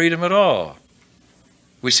to our freedom at all.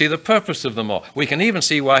 We see the purpose of them all. We can even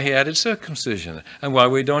see why he added circumcision and why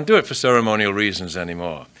we don't do it for ceremonial reasons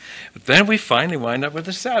anymore. But then we finally wind up with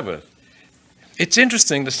the Sabbath. It's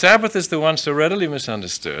interesting. The Sabbath is the one so readily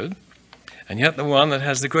misunderstood, and yet the one that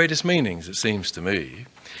has the greatest meanings, it seems to me,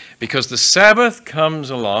 because the Sabbath comes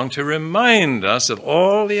along to remind us of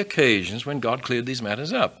all the occasions when God cleared these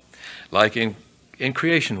matters up, like in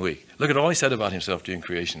Creation Week. Look at all he said about himself during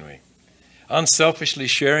Creation Week. Unselfishly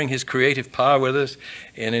sharing his creative power with us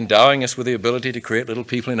and endowing us with the ability to create little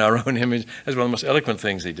people in our own image. That's one of the most eloquent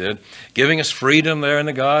things he did. Giving us freedom there in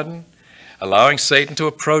the garden, allowing Satan to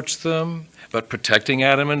approach them, but protecting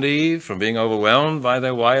Adam and Eve from being overwhelmed by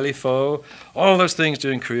their wily foe. All those things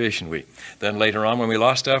during Creation Week. Then later on, when we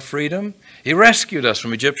lost our freedom, he rescued us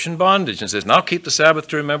from Egyptian bondage and says, now keep the Sabbath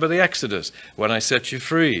to remember the Exodus, when I set you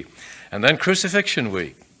free. And then Crucifixion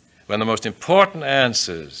Week, when the most important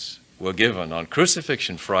answers were given on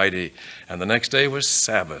Crucifixion Friday, and the next day was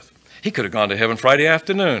Sabbath. He could have gone to heaven Friday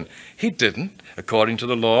afternoon. He didn't. According to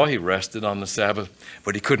the law, he rested on the Sabbath,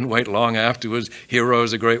 but he couldn't wait long afterwards. He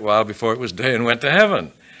arose a great while before it was day and went to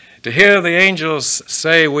heaven. To hear the angels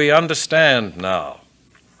say, we understand now.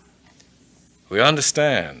 We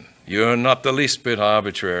understand. You're not the least bit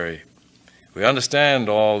arbitrary. We understand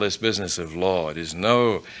all this business of law. It is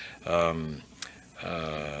no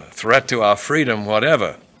threat to our freedom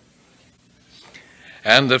whatever.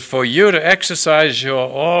 And that for you to exercise your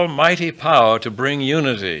almighty power to bring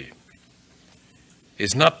unity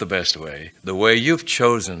is not the best way. The way you've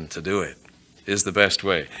chosen to do it is the best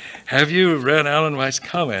way. Have you read Ellen White's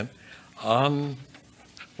comment on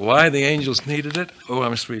why the angels needed it? Oh, I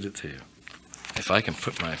must read it to you. If I can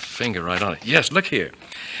put my finger right on it. Yes, look here.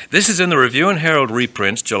 This is in the Review and Herald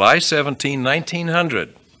reprints, July 17,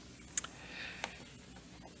 1900.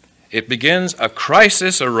 It begins, a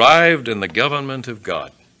crisis arrived in the government of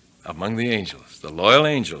God among the angels, the loyal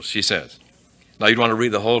angels, she says. Now you'd want to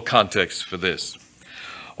read the whole context for this.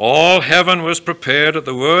 All heaven was prepared at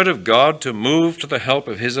the word of God to move to the help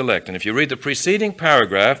of his elect. And if you read the preceding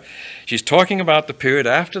paragraph, she's talking about the period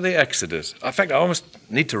after the Exodus. In fact, I almost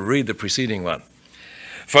need to read the preceding one.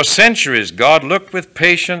 For centuries, God looked with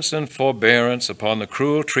patience and forbearance upon the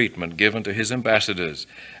cruel treatment given to his ambassadors,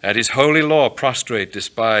 at his holy law prostrate,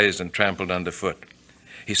 despised, and trampled underfoot.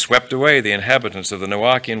 He swept away the inhabitants of the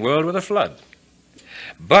Noachian world with a flood.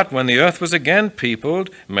 But when the earth was again peopled,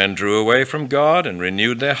 men drew away from God and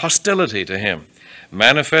renewed their hostility to him,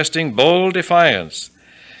 manifesting bold defiance.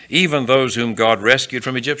 Even those whom God rescued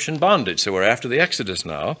from Egyptian bondage, so we're after the Exodus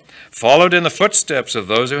now, followed in the footsteps of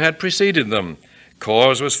those who had preceded them.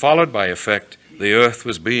 Cause was followed by effect. The earth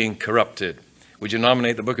was being corrupted. Would you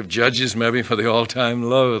nominate the book of Judges maybe for the all-time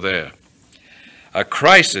low there? A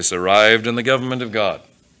crisis arrived in the government of God.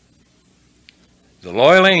 The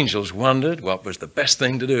loyal angels wondered what was the best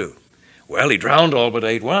thing to do. Well, he drowned all but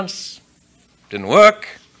 8 once. Didn't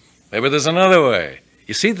work. Maybe there's another way.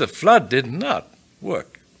 You see, the flood did not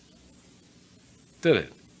work, did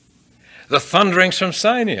it? The thunderings from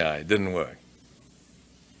Sinai didn't work.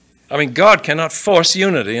 I mean, God cannot force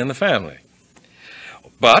unity in the family.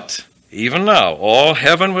 But even now, all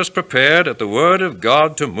heaven was prepared at the word of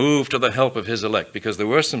God to move to the help of his elect, because there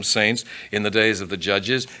were some saints in the days of the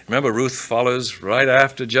Judges. Remember, Ruth follows right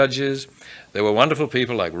after Judges. There were wonderful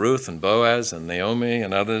people like Ruth and Boaz and Naomi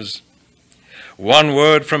and others. One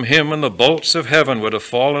word from him and the bolts of heaven would have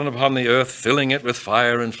fallen upon the earth, filling it with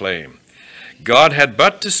fire and flame. God had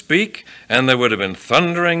but to speak, and there would have been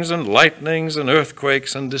thunderings and lightnings and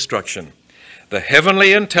earthquakes and destruction. The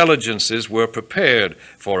heavenly intelligences were prepared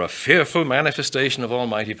for a fearful manifestation of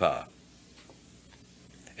almighty power.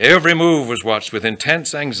 Every move was watched with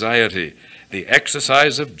intense anxiety. The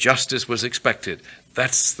exercise of justice was expected.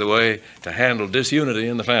 That's the way to handle disunity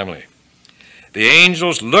in the family. The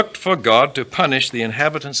angels looked for God to punish the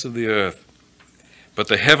inhabitants of the earth. But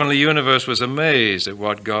the heavenly universe was amazed at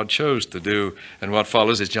what God chose to do, and what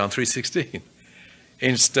follows is John 3:16.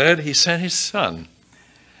 Instead, he sent his Son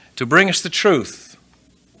to bring us the truth.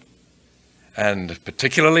 And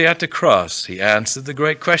particularly at the cross, he answered the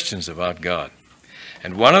great questions about God.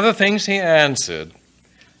 And one of the things he answered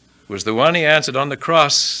was the one he answered on the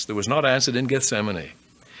cross that was not answered in Gethsemane.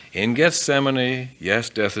 In Gethsemane, yes,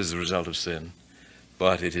 death is the result of sin,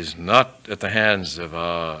 but it is not at the hands of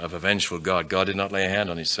a vengeful God. God did not lay a hand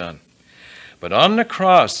on his Son. But on the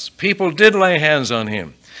cross, people did lay hands on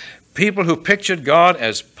him. People who pictured God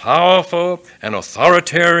as powerful and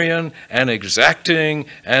authoritarian and exacting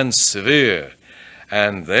and severe.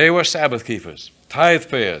 And they were Sabbath keepers, tithe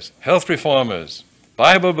payers, health reformers,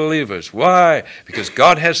 Bible believers. Why? Because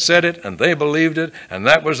God has said it, and they believed it, and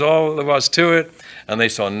that was all there was to it. And they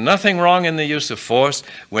saw nothing wrong in the use of force.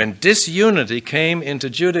 When disunity came into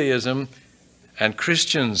Judaism and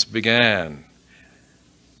Christians began,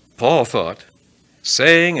 Paul thought,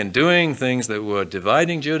 saying and doing things that were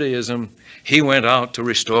dividing Judaism, he went out to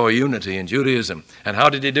restore unity in Judaism. And how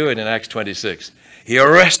did he do it in Acts 26? He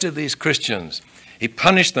arrested these Christians. He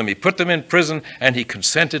punished them. He put them in prison, and he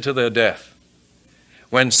consented to their death.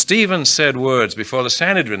 When Stephen said words before the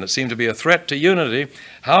Sanhedrin that seemed to be a threat to unity,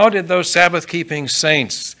 how did those Sabbath-keeping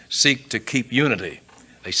saints seek to keep unity?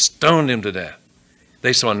 They stoned him to death.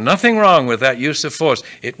 They saw nothing wrong with that use of force.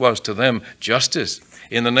 It was to them justice.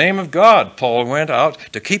 In the name of God, Paul went out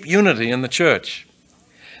to keep unity in the church.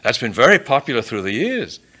 That's been very popular through the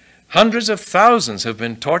years. Hundreds of thousands have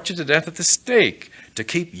been tortured to death at the stake to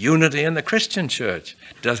keep unity in the Christian church.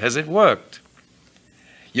 Has it worked?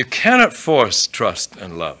 You cannot force trust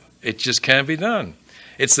and love. It just can't be done.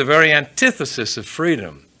 It's the very antithesis of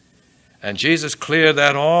freedom. And Jesus cleared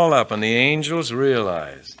that all up, and the angels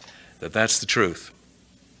realized that that's the truth.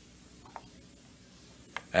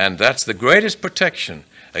 And that's the greatest protection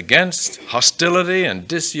against hostility and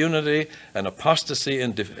disunity and apostasy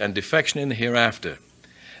and defection in the hereafter.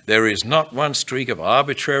 There is not one streak of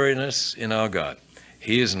arbitrariness in our God.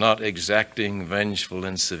 He is not exacting, vengeful,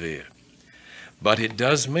 and severe. But it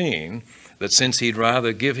does mean that since he'd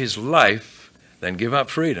rather give his life than give up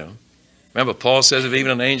freedom, remember Paul says if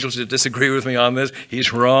even an angel should disagree with me on this,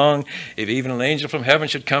 he's wrong. If even an angel from heaven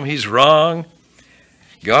should come, he's wrong.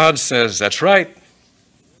 God says, that's right.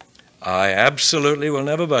 I absolutely will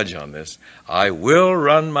never budge on this. I will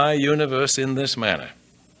run my universe in this manner.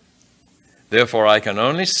 Therefore, I can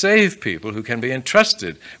only save people who can be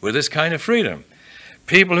entrusted with this kind of freedom.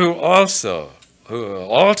 People who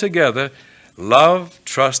altogether love,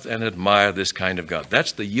 trust, and admire this kind of God.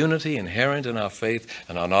 That's the unity inherent in our faith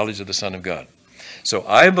and our knowledge of the Son of God. So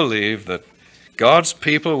I believe that God's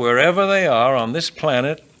people, wherever they are on this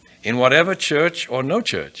planet, in whatever church or no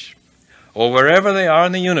church, or wherever they are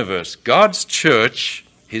in the universe, God's church,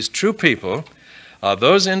 his true people, are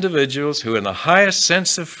those individuals who in the highest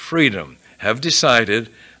sense of freedom have decided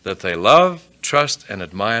that they love, trust, and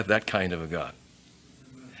admire that kind of a God.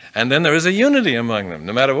 And then there is a unity among them,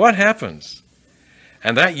 no matter what happens.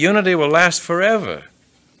 And that unity will last forever,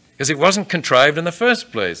 because it wasn't contrived in the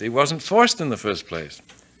first place. It wasn't forced in the first place.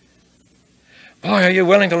 Boy, are you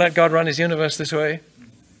willing to let God run his universe this way?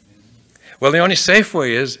 Well, the only safe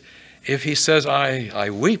way is if he says, I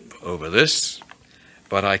weep over this,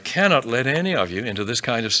 but I cannot let any of you into this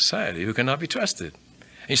kind of society who cannot be trusted.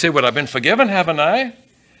 And you say, well, I've been forgiven, haven't I?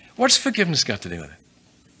 What's forgiveness got to do with it?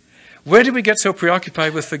 Where did we get so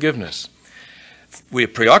preoccupied with forgiveness? We're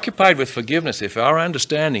preoccupied with forgiveness if our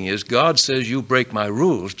understanding is God says you break my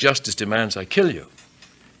rules, justice demands I kill you.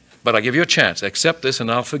 But I give you a chance, accept this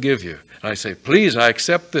and I'll forgive you. And I say, please, I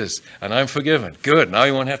accept this and I'm forgiven. Good, now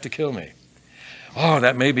you won't have to kill me. Oh,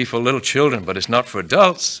 that may be for little children, but it's not for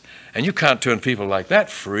adults. And you can't turn people like that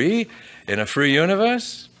free in a free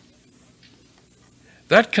universe.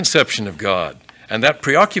 That conception of God and that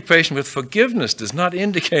preoccupation with forgiveness does not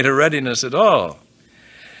indicate a readiness at all.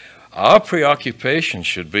 Our preoccupation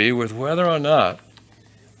should be with whether or not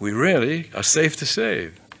we really are safe to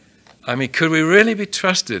save. I mean, could we really be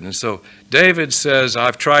trusted? And so David says,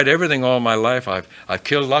 I've tried everything all my life. I've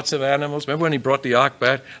killed lots of animals. Remember when he brought the ark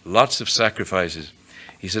back? Lots of sacrifices.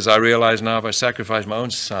 He says, I realize now if I sacrifice my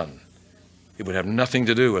own son, it would have nothing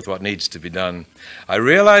to do with what needs to be done. I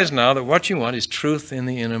realize now that what you want is truth in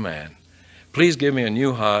the inner man. Please give me a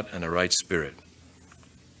new heart and a right spirit.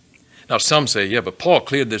 Now, some say, yeah, but Paul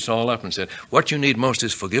cleared this all up and said, what you need most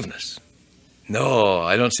is forgiveness. No,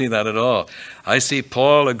 I don't see that at all. I see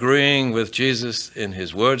Paul agreeing with Jesus in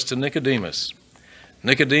his words to Nicodemus.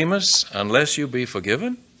 Nicodemus, unless you be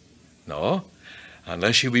forgiven, no,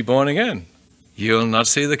 unless you be born again, you'll not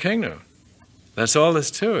see the kingdom. That's all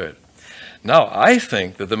there's to it. Now, I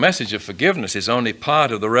think that the message of forgiveness is only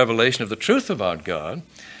part of the revelation of the truth about God.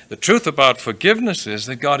 The truth about forgiveness is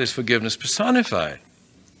that God is forgiveness personified.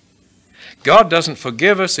 God doesn't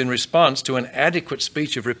forgive us in response to an adequate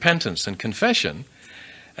speech of repentance and confession,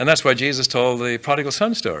 and that's why Jesus told the prodigal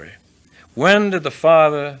son story. When did the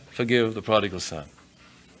father forgive the prodigal son?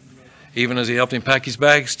 Even as he helped him pack his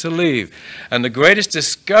bags to leave. And the greatest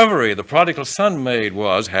discovery the prodigal son made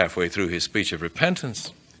was, halfway through his speech of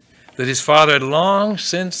repentance, that his father had long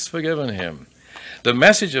since forgiven him. The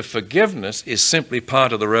message of forgiveness is simply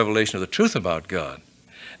part of the revelation of the truth about God.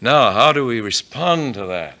 Now, how do we respond to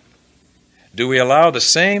that? Do we allow the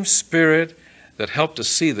same Spirit that helped us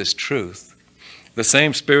see this truth, the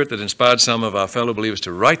same Spirit that inspired some of our fellow believers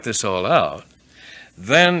to write this all out,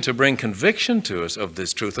 then to bring conviction to us of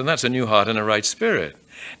this truth, and that's a new heart and a right spirit.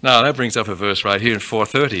 Now, that brings up a verse right here in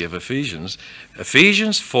 4:30 of Ephesians.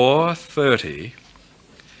 Ephesians 4:30.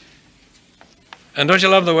 And don't you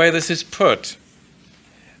love the way this is put?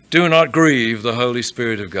 Do not grieve the Holy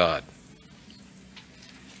Spirit of God,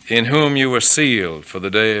 in whom you were sealed for the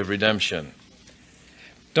day of redemption.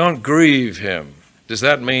 Don't grieve him. Does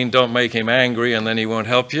that mean don't make him angry and then he won't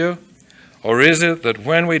help you? Or is it that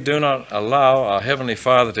when we do not allow our Heavenly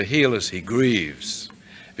Father to heal us, he grieves?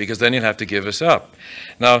 Because then he'll have to give us up.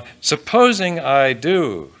 Now, supposing I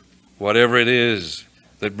do whatever it is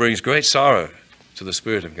that brings great sorrow to the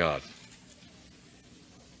Spirit of God,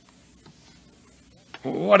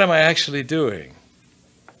 what am I actually doing?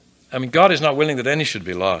 I mean, God is not willing that any should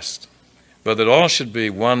be lost, but that all should be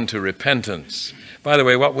won to repentance. By the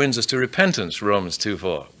way, what wins us to repentance? Romans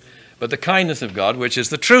 2:4. But the kindness of God, which is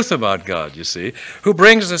the truth about God, you see, who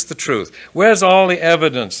brings us the truth. Where's all the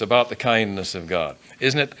evidence about the kindness of God?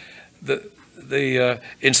 Isn't it the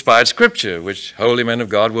inspired Scripture, which holy men of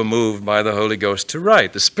God were moved by the Holy Ghost to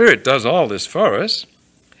write? The Spirit does all this for us.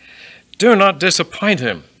 Do not disappoint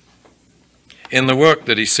him in the work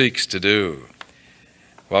that he seeks to do.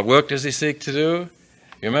 What work does he seek to do?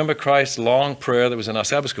 You remember Christ's long prayer that was in our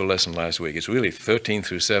Sabbath school lesson last week. It's really 13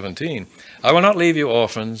 through 17. I will not leave you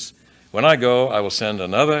orphans. When I go, I will send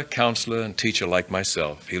another counselor and teacher like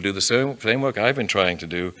myself. He'll do the same work I've been trying to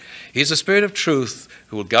do. He's the Spirit of truth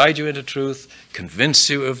who will guide you into truth, convince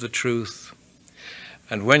you of the truth.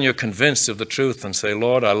 And when you're convinced of the truth and say,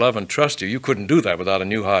 Lord, I love and trust you, you couldn't do that without a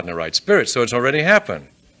new heart and a right spirit, so it's already happened.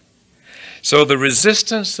 So the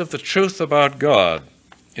resistance of the truth about God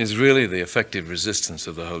is really the effective resistance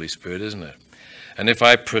of the Holy Spirit, isn't it? And if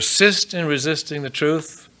I persist in resisting the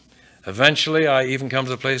truth, eventually I even come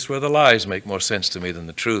to the place where the lies make more sense to me than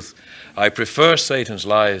the truth. I prefer Satan's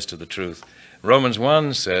lies to the truth. Romans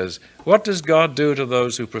 1 says, what does God do to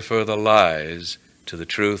those who prefer the lies to the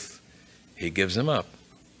truth? He gives them up.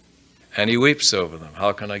 And he weeps over them.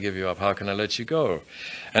 How can I give you up? How can I let you go?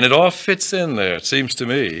 And it all fits in there, it seems to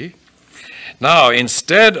me. Now,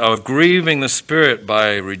 instead of grieving the Spirit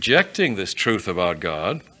by rejecting this truth about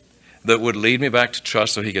God that would lead me back to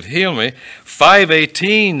trust so he could heal me,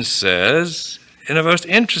 5:18 says, in a most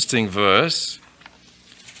interesting verse,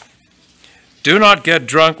 do not get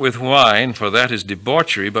drunk with wine, for that is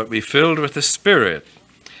debauchery, but be filled with the Spirit.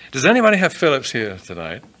 Does anybody have Phillips here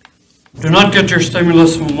tonight? Do not get your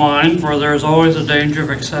stimulus from wine, for there is always a danger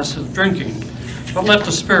of excessive drinking, but let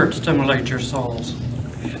the Spirit stimulate your souls.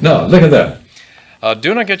 No, look at that.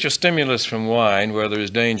 Do not get your stimulus from wine where there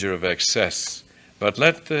is danger of excess, but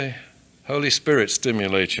let the Holy Spirit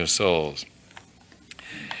stimulate your souls.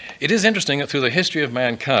 It is interesting that through the history of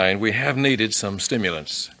mankind, we have needed some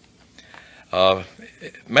stimulants.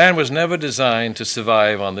 Man was never designed to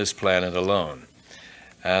survive on this planet alone.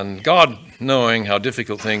 And God, knowing how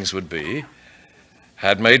difficult things would be,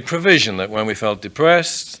 had made provision that when we felt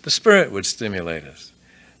depressed, the Spirit would stimulate us.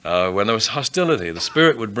 When there was hostility, the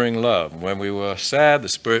Spirit would bring love. When we were sad, the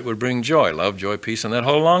Spirit would bring joy, love, joy, peace, and that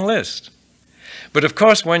whole long list. But of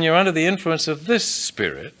course, when you're under the influence of this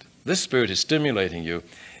Spirit is stimulating you,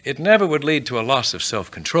 it never would lead to a loss of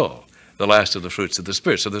self-control, the last of the fruits of the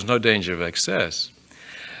Spirit, so there's no danger of excess.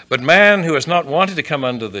 But man who has not wanted to come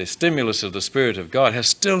under the stimulus of the Spirit of God has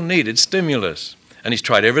still needed stimulus, and he's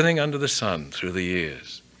tried everything under the sun through the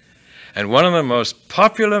years. And one of the most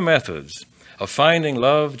popular methods of finding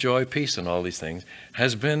love, joy, peace, and all these things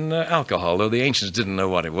has been alcohol, though the ancients didn't know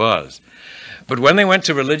what it was. But when they went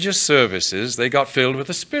to religious services, they got filled with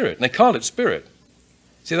the Spirit, and they called it spirit.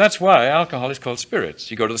 See, that's why alcohol is called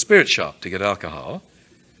spirits. You go to the spirit shop to get alcohol.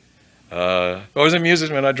 Always amuses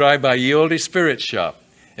me when I drive by Ye Olde Spirit Shop.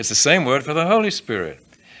 It's the same word for the Holy Spirit.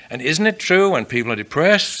 And isn't it true when people are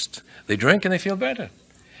depressed, they drink and they feel better?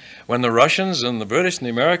 When the Russians and the British and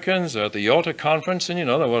the Americans are at the Yalta Conference, and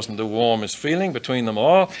there wasn't the warmest feeling between them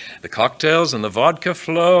all, the cocktails and the vodka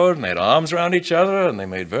flowed, and they had arms around each other, and they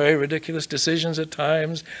made very ridiculous decisions at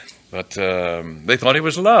times, but they thought it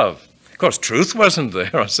was love. Of course, truth wasn't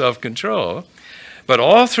there, or self-control, but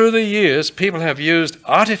all through the years, people have used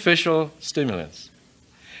artificial stimulants.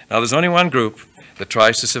 Now, there's only one group that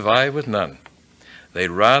tries to survive with none. They'd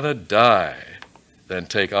rather die than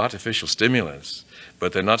take artificial stimulants,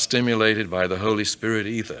 but they're not stimulated by the Holy Spirit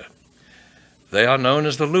either. They are known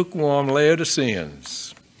as the lukewarm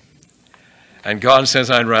Laodiceans. And God says,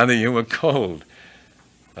 I'd rather you were cold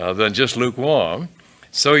than just lukewarm.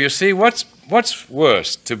 So you see, what's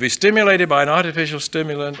worse, to be stimulated by an artificial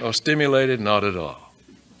stimulant or stimulated not at all?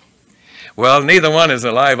 Well, neither one is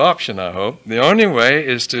a live option, I hope. The only way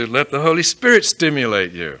is to let the Holy Spirit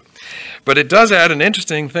stimulate you. But it does add an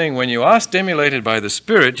interesting thing. When you are stimulated by the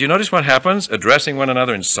Spirit, do you notice what happens? Addressing one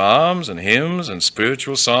another in psalms and hymns and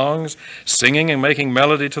spiritual songs, singing and making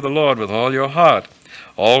melody to the Lord with all your heart,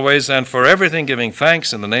 always and for everything giving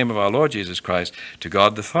thanks in the name of our Lord Jesus Christ to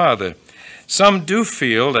God the Father. Some do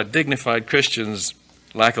feel that dignified Christians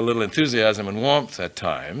lack a little enthusiasm and warmth at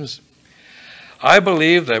times. I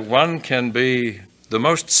believe that one can be the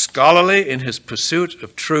most scholarly in his pursuit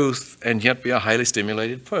of truth and yet be a highly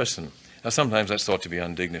stimulated person. Now, sometimes that's thought to be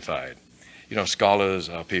undignified. Scholars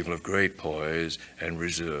are people of great poise and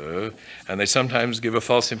reserve, and they sometimes give a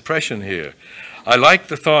false impression here. I like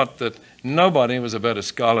the thought that nobody was a better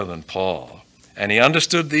scholar than Paul, and he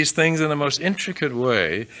understood these things in the most intricate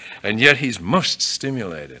way, and yet he's most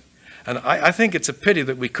stimulated. And I think it's a pity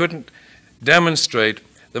that we couldn't demonstrate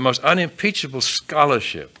the most unimpeachable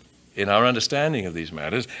scholarship in our understanding of these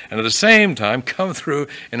matters, and at the same time come through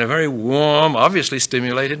in a very warm, obviously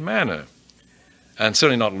stimulated manner, and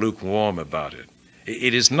certainly not lukewarm about it.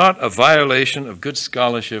 It is not a violation of good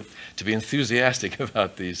scholarship to be enthusiastic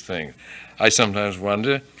about these things. I sometimes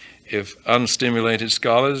wonder if unstimulated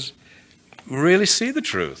scholars really see the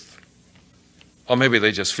truth, or maybe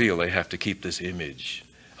they just feel they have to keep this image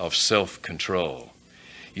of self-control.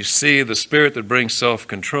 You see, the spirit that brings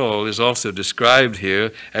self-control is also described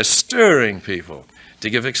here as stirring people to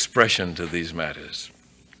give expression to these matters.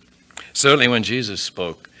 Certainly when Jesus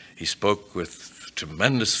spoke, he spoke with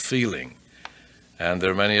tremendous feeling, and there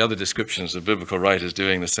are many other descriptions of biblical writers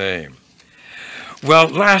doing the same. Well,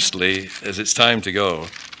 lastly, as it's time to go,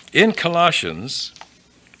 in Colossians,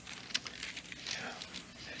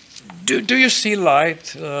 do you see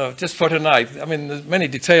light? Just for tonight, there's many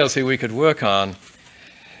details here we could work on.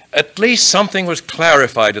 At least something was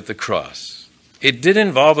clarified at the cross. It did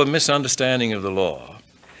involve a misunderstanding of the law.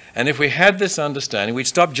 And if we had this understanding, we'd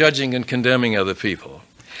stop judging and condemning other people.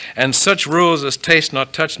 And such rules as taste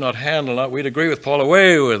not, touch not, handle not, we'd agree with Paul,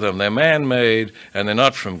 away with them. They're man-made and they're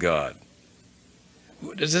not from God.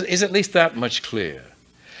 Is at least that much clear?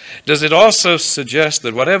 Does it also suggest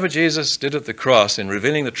that whatever Jesus did at the cross in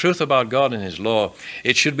revealing the truth about God and his law,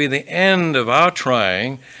 it should be the end of our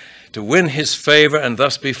trying to win his favor and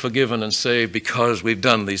thus be forgiven and saved because we've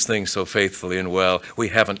done these things so faithfully and well? We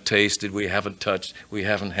haven't tasted, we haven't touched, we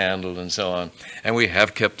haven't handled, and so on. And we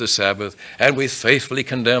have kept the Sabbath, and we faithfully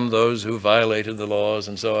condemned those who violated the laws,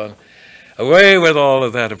 and so on. Away with all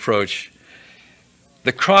of that approach.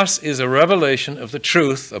 The cross is a revelation of the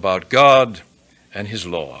truth about God and his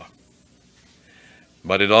law.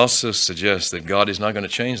 But it also suggests that God is not going to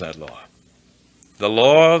change that law. The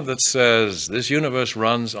law that says this universe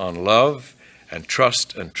runs on love and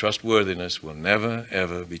trust and trustworthiness will never,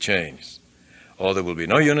 ever be changed. Or there will be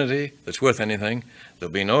no unity that's worth anything.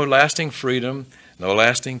 There'll be no lasting freedom, no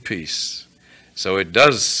lasting peace. So it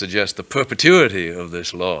does suggest the perpetuity of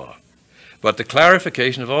this law, but the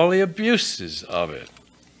clarification of all the abuses of it.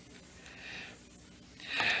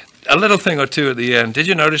 A little thing or two at the end. Did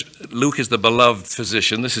you notice Luke is the beloved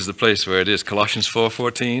physician? This is the place where it is, Colossians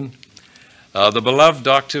 4:14. The beloved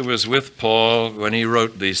doctor was with Paul when he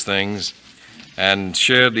wrote these things and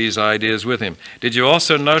shared these ideas with him. Did you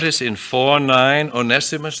also notice in 4:9,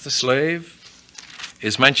 Onesimus the slave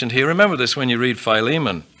is mentioned here? Remember this when you read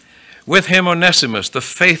Philemon. With him Onesimus, the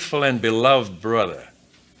faithful and beloved brother.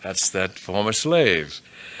 That's that former slave.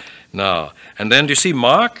 Now, and then do you see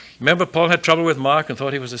Mark? Remember Paul had trouble with Mark and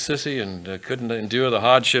thought he was a sissy and couldn't endure the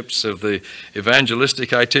hardships of the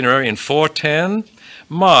evangelistic itinerary. In 4:10,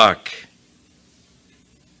 Mark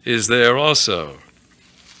is there also.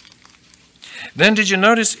 Then did you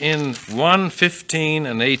notice in 1:15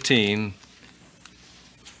 and 18,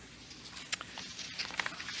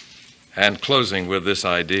 and closing with this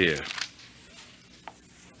idea,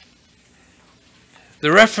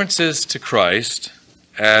 the references to Christ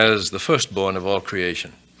as the firstborn of all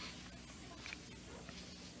creation.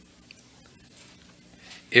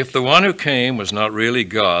 If the one who came was not really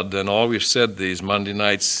God, then all we've said these Monday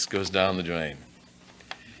nights goes down the drain.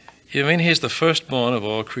 You mean he's the firstborn of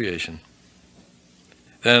all creation?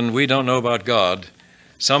 Then we don't know about God.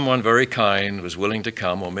 Someone very kind was willing to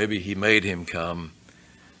come, or maybe he made him come,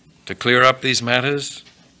 to clear up these matters.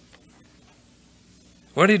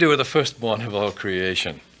 What do you do with the firstborn of all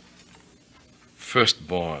creation?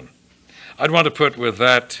 Firstborn. I'd want to put with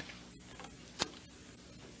that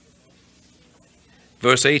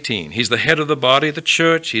verse 18. He's the head of the body, the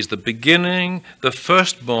church. He's the beginning, the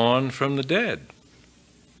firstborn from the dead.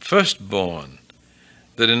 Firstborn,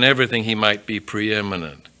 that in everything he might be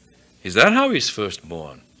preeminent. Is that how he's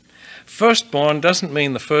firstborn? Firstborn doesn't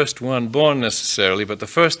mean the first one born necessarily, but the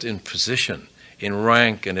first in position, in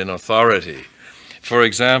rank, and in authority. For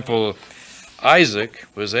example, Isaac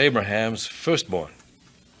was Abraham's firstborn,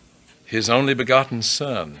 his only begotten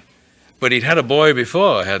son. But he'd had a boy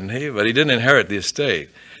before, hadn't he? But he didn't inherit the estate.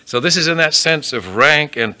 So this is in that sense of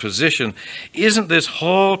rank and position. Isn't this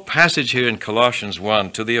whole passage here in Colossians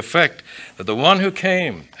 1 to the effect that the one who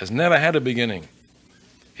came has never had a beginning?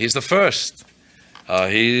 He's the first.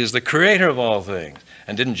 He is the creator of all things.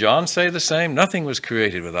 And didn't John say the same? Nothing was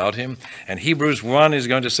created without him. And Hebrews 1 is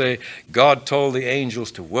going to say, God told the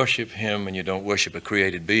angels to worship him, and you don't worship a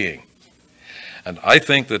created being. And I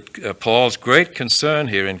think that Paul's great concern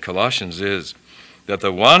here in Colossians is that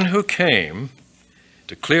the one who came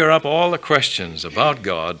to clear up all the questions about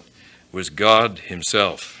God was God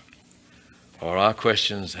himself. Or our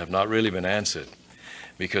questions have not really been answered,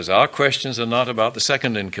 because our questions are not about the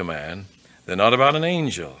second in command. They're not about an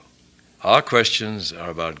angel. Our questions are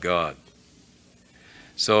about God.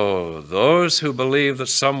 So those who believe that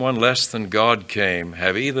someone less than God came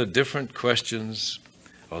have either different questions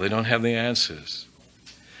or they don't have the answers.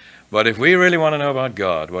 But if we really want to know about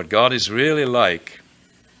God, what God is really like,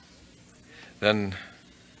 then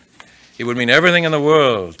it would mean everything in the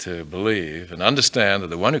world to believe and understand that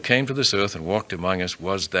the one who came to this earth and walked among us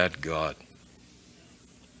was that God.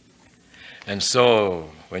 And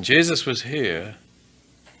so when Jesus was here,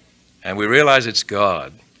 and we realize it's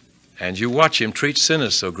God, and you watch him treat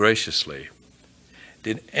sinners so graciously,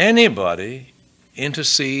 did anybody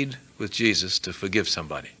intercede with Jesus to forgive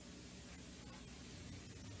somebody?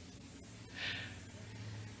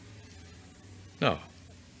 No.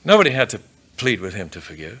 Nobody had to plead with him to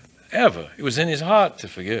forgive, ever. It was in his heart to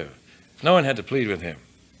forgive. No one had to plead with him.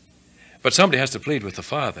 But somebody has to plead with the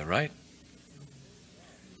Father, right?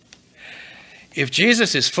 If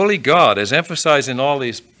Jesus is fully God, as emphasized in all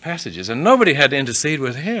these passages, and nobody had to intercede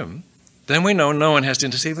with him, then we know no one has to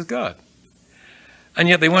intercede with God. And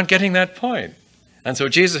yet they weren't getting that point. And so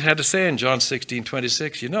Jesus had to say in John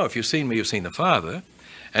 16:26, if you've seen me, you've seen the Father.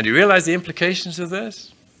 And you realize the implications of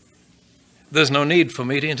this? There's no need for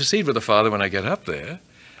me to intercede with the Father when I get up there,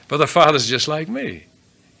 but the Father's just like me.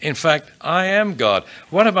 In fact, I am God.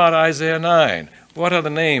 What about Isaiah 9? What are the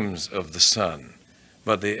names of the Son?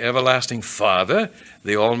 But the everlasting Father,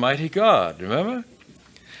 the Almighty God, remember?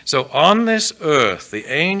 So on this earth,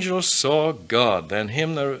 the angels saw God than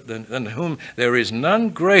whom there is none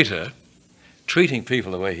greater, treating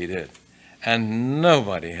people the way he did. And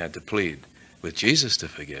nobody had to plead with Jesus to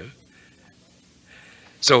forgive.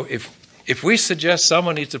 So if we suggest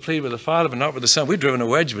someone needs to plead with the Father but not with the Son, we've driven a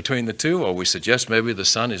wedge between the two, or we suggest maybe the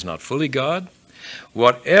Son is not fully God.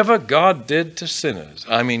 Whatever God did to sinners,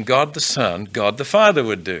 I mean God the Son, God the Father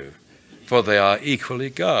would do, for they are equally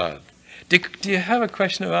God. Do you have a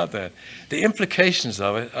question about that? The implications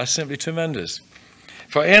of it are simply tremendous.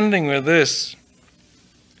 For ending with this,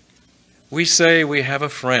 we say we have a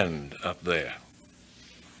friend up there.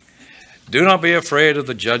 Do not be afraid of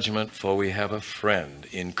the judgment, for we have a friend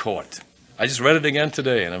in court. I just read it again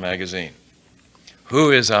today in a magazine.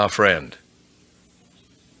 Who is our friend?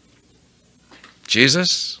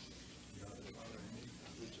 Jesus?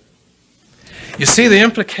 You see, the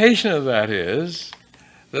implication of that is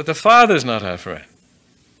that the Father's not our friend.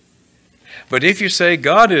 But if you say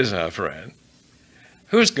God is our friend,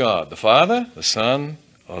 who's God? The Father, the Son,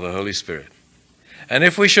 or the Holy Spirit? And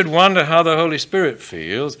if we should wonder how the Holy Spirit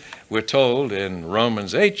feels, we're told in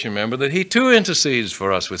Romans 8, remember, that he too intercedes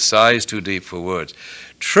for us with sighs too deep for words.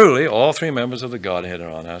 Truly, all three members of the Godhead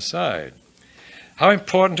are on our side. How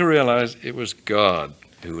important to realize it was God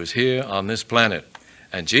who was here on this planet.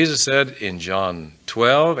 And Jesus said in John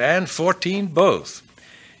 12 and 14 both,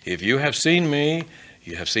 if you have seen me,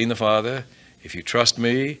 you have seen the Father. If you trust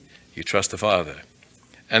me, you trust the Father.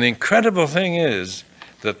 And the incredible thing is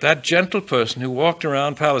that gentle person who walked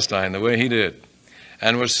around Palestine the way he did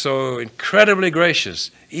and was so incredibly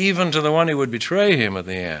gracious, even to the one who would betray him at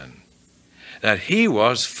the end, that he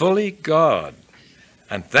was fully God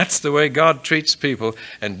And that's the way God treats people.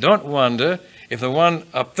 And don't wonder if the one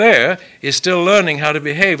up there is still learning how to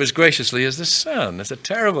behave as graciously as the Son. That's a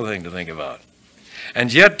terrible thing to think about.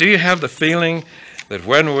 And yet, do you have the feeling that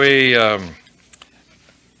when we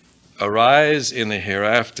arise in the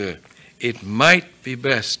hereafter, it might be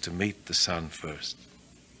best to meet the Son first?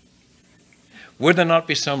 Would there not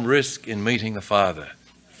be some risk in meeting the Father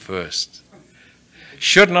first?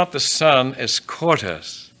 Should not the Son escort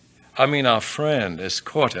us, our friend,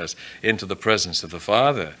 escort us into the presence of the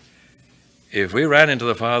Father? If we ran into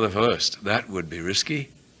the Father first, that would be risky.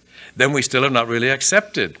 Then we still have not really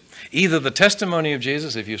accepted either the testimony of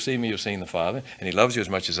Jesus, if you've seen me, you've seen the Father, and he loves you as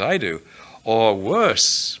much as I do, or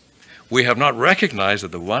worse, we have not recognized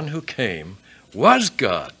that the one who came was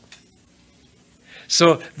God.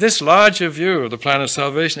 So this larger view of the plan of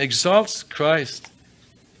salvation exalts Christ.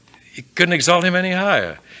 It couldn't exalt him any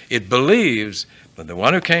higher. It believes that the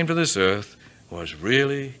one who came to this earth was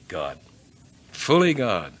really God, fully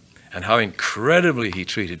God, and how incredibly he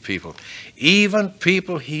treated people, even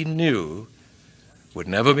people he knew would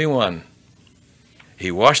never be won.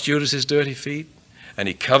 He washed Judas's dirty feet, and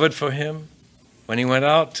he covered for him. When he went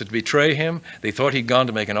out to betray him, they thought he'd gone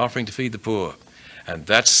to make an offering to feed the poor. And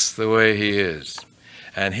that's the way he is.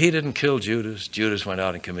 And he didn't kill Judas. Judas went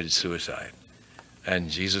out and committed suicide. And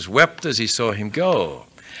Jesus wept as he saw him go.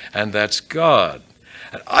 And that's God.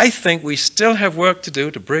 And I think we still have work to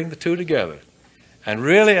do to bring the two together and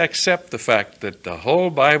really accept the fact that the whole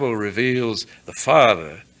Bible reveals the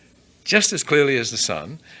Father just as clearly as the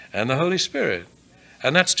Son and the Holy Spirit.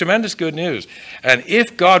 And that's tremendous good news. And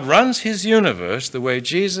if God runs his universe the way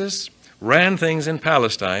Jesus ran things in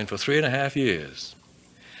Palestine for 3.5 years,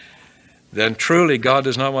 then truly God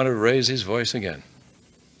does not want to raise his voice again.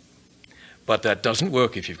 But that doesn't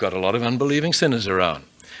work if you've got a lot of unbelieving sinners around.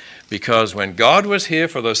 Because when God was here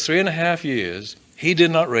for those 3.5 years, he did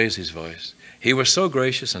not raise his voice. He was so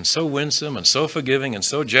gracious and so winsome and so forgiving and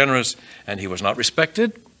so generous, and he was not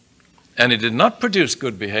respected, and he did not produce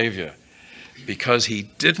good behavior because he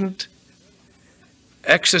didn't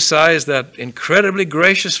exercise that incredibly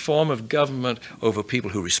gracious form of government over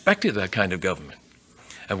people who respected that kind of government.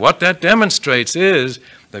 And what that demonstrates is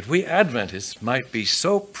that we Adventists might be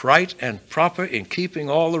so bright and proper in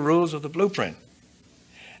keeping all the rules of the blueprint.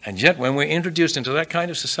 And yet when we're introduced into that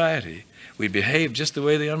kind of society, we behave just the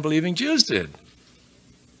way the unbelieving Jews did.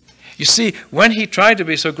 You see, when he tried to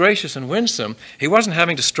be so gracious and winsome, he wasn't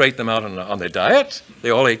having to straighten them out on their diet. They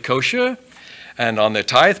all ate kosher. And on their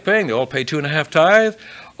tithe paying, they all paid 2.5 tithe.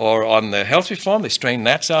 Or on their health reform, they strained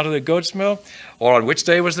gnats out of their goat's milk. Or on which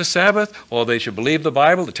day was the Sabbath. Or they should believe the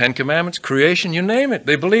Bible, the Ten Commandments, creation, you name it.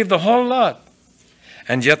 They believed the whole lot.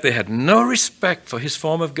 And yet they had no respect for his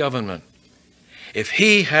form of government. If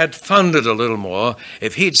he had thundered a little more,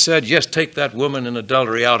 if he'd said, yes, take that woman in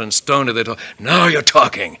adultery out and stone her, they'd go, now you're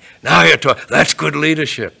talking, that's good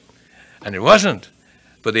leadership. And it wasn't.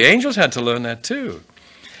 But the angels had to learn that too.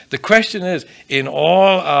 The question is, in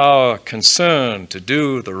all our concern to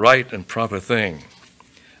do the right and proper thing,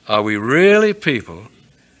 are we really people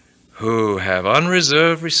who have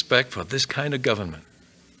unreserved respect for this kind of government?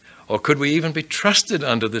 Or could we even be trusted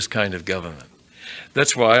under this kind of government?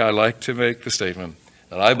 That's why I like to make the statement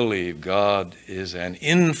that I believe God is an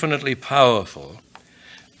infinitely powerful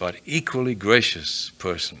but equally gracious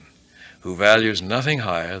person who values nothing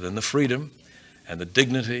higher than the freedom and the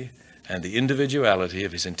dignity and the individuality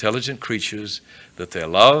of his intelligent creatures, that their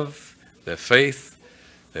love, their faith,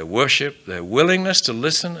 their worship, their willingness to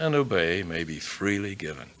listen and obey may be freely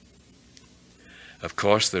given. Of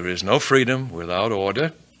course, there is no freedom without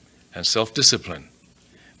order and self-discipline,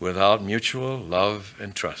 without mutual love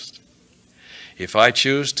and trust. If I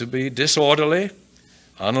choose to be disorderly,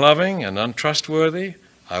 unloving, and untrustworthy,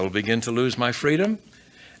 I will begin to lose my freedom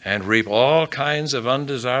and reap all kinds of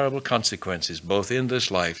undesirable consequences, both in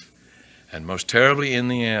this life and most terribly in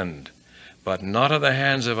the end, but not at the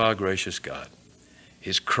hands of our gracious God.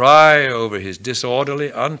 His cry over his disorderly,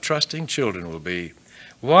 untrusting children will be,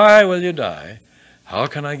 why will you die? How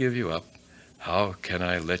can I give you up? How can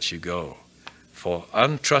I let you go? For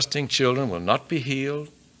untrusting children will not be healed.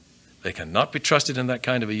 They cannot be trusted in that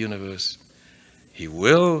kind of a universe. He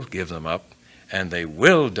will give them up, and they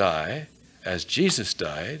will die as Jesus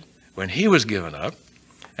died when he was given up.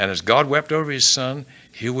 And as God wept over his Son,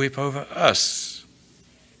 he'll weep over us.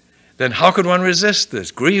 Then how could one resist this?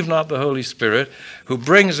 Grieve not the Holy Spirit, who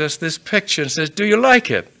brings us this picture and says, do you like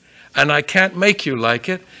it? And I can't make you like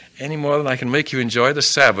it any more than I can make you enjoy the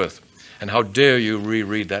Sabbath. And how dare you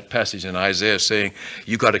reread that passage in Isaiah saying,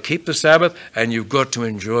 you've got to keep the Sabbath and you've got to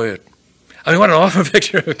enjoy it. I mean, what an awful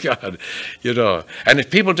picture of God, you know. And if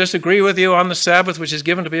people disagree with you on the Sabbath, which is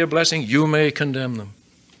given to be a blessing, you may condemn them.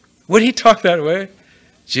 Would he talk that way?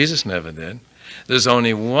 Jesus never did. There's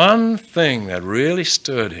only one thing that really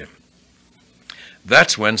stirred him.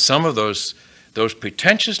 That's when some of those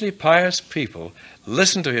pretentiously pious people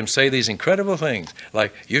listened to him say these incredible things,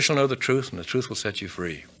 like, you shall know the truth, and the truth will set you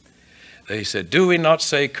free. They said, do we not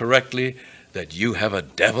say correctly that you have a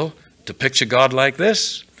devil to picture God like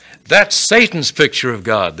this? That's Satan's picture of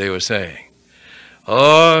God, they were saying.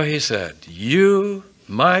 Oh, he said, you,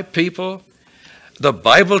 my people, the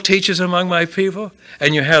Bible teaches among my people,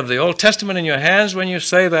 and you have the Old Testament in your hands when you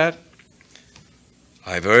say that.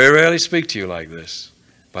 I very rarely speak to you like this,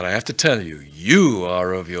 but I have to tell you, you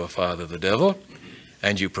are of your father the devil,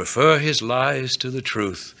 and you prefer his lies to the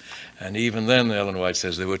truth. And even then, Ellen White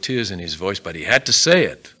says, there were tears in his voice, but he had to say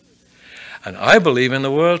it. And I believe in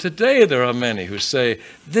the world today there are many who say,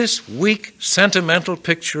 this weak, sentimental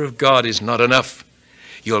picture of God is not enough.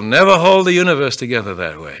 You'll never hold the universe together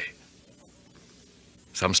that way.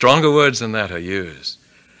 Some stronger words than that are used.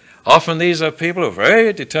 Often these are people who are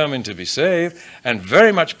very determined to be saved and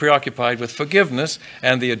very much preoccupied with forgiveness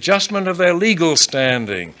and the adjustment of their legal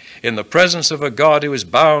standing in the presence of a God who is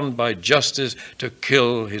bound by justice to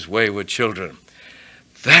kill his wayward children.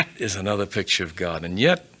 That is another picture of God. And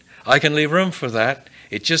yet, I can leave room for that.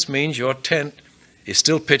 It just means your tent is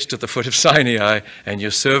still pitched at the foot of Sinai and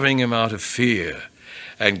you're serving him out of fear.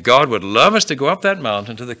 And God would love us to go up that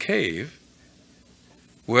mountain to the cave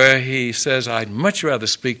where he says, I'd much rather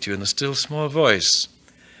speak to you in the still small voice.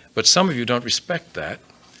 But some of you don't respect that,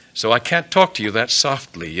 so I can't talk to you that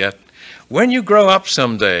softly yet. When you grow up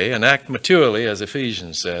someday and act maturely, as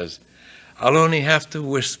Ephesians says, I'll only have to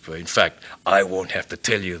whisper. In fact, I won't have to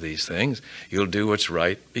tell you these things. You'll do what's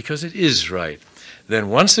right because it is right. Then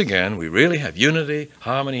once again, we really have unity,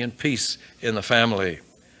 harmony, and peace in the family.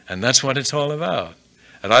 And that's what it's all about.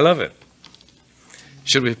 And I love it.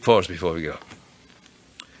 Should we pause before we go?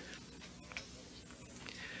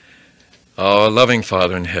 Our loving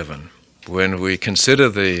Father in heaven, when we consider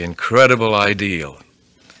the incredible ideal,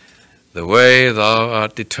 the way thou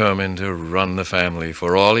art determined to run the family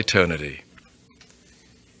for all eternity,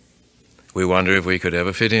 we wonder if we could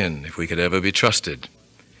ever fit in, if we could ever be trusted,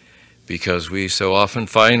 because we so often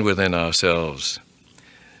find within ourselves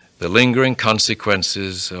the lingering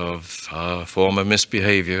consequences of our former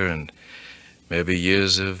misbehavior and maybe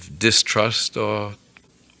years of distrust or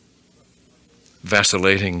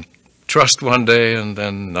vacillating trust one day and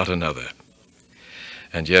then not another.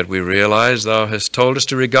 And yet we realize thou hast told us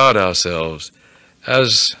to regard ourselves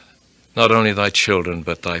as not only thy children,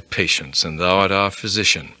 but thy patients, and thou art our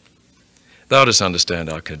physician. Thou dost understand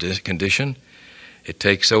our condition. It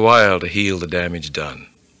takes a while to heal the damage done.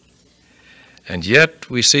 And yet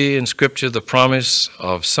we see in Scripture the promise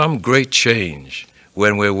of some great change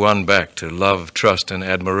when we're won back to love, trust, and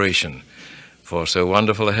admiration for so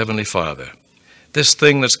wonderful a Heavenly Father. This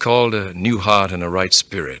thing that's called a new heart and a right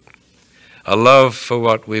spirit, a love for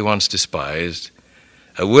what we once despised,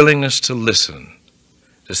 a willingness to listen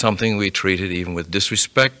to something we treated even with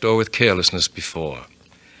disrespect or with carelessness before.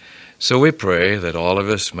 So we pray that all of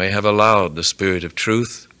us may have allowed the Spirit of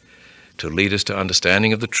truth to lead us to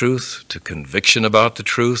understanding of the truth, to conviction about the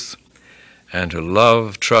truth, and to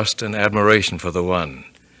love, trust, and admiration for the one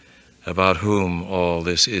about whom all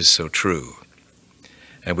this is so true.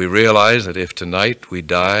 And we realize that if tonight we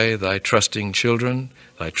die thy trusting children,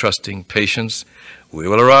 thy trusting patients, we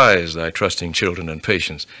will arise thy trusting children and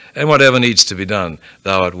patients. And whatever needs to be done,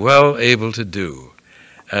 thou art well able to do.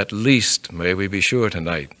 At least may we be sure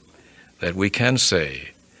tonight that we can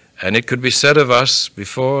say, and it could be said of us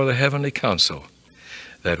before the heavenly council,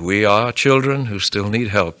 that we are children who still need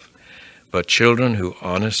help, but children who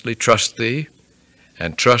honestly trust thee,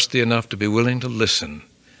 and trust thee enough to be willing to listen,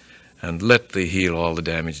 and let thee heal all the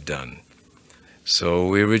damage done. So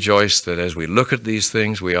we rejoice that as we look at these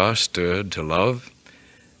things, we are stirred to love,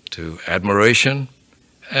 to admiration,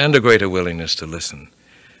 and a greater willingness to listen.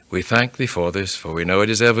 We thank thee for this, for we know it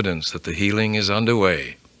is evidence that the healing is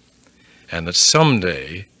underway, and that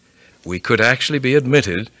someday we could actually be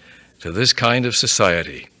admitted to this kind of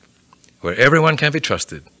society where everyone can be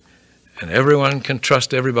trusted and everyone can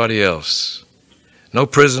trust everybody else. No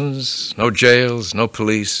prisons, no jails, no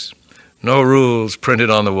police, no rules printed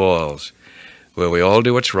on the walls, where we all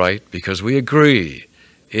do what's right because we agree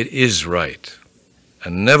it is right.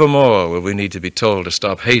 And never more will we need to be told to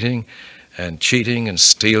stop hating and cheating and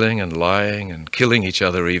stealing and lying and killing each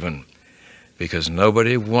other even, because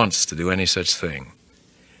nobody wants to do any such thing.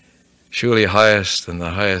 Surely highest than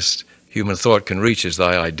the highest human thought can reach is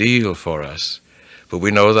thy ideal for us, but we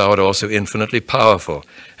know thou art also infinitely powerful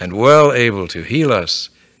and well able to heal us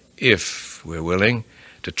if we're willing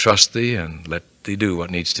to trust thee and let thee do what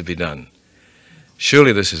needs to be done.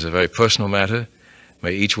 Surely this is a very personal matter.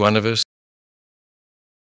 May each one of us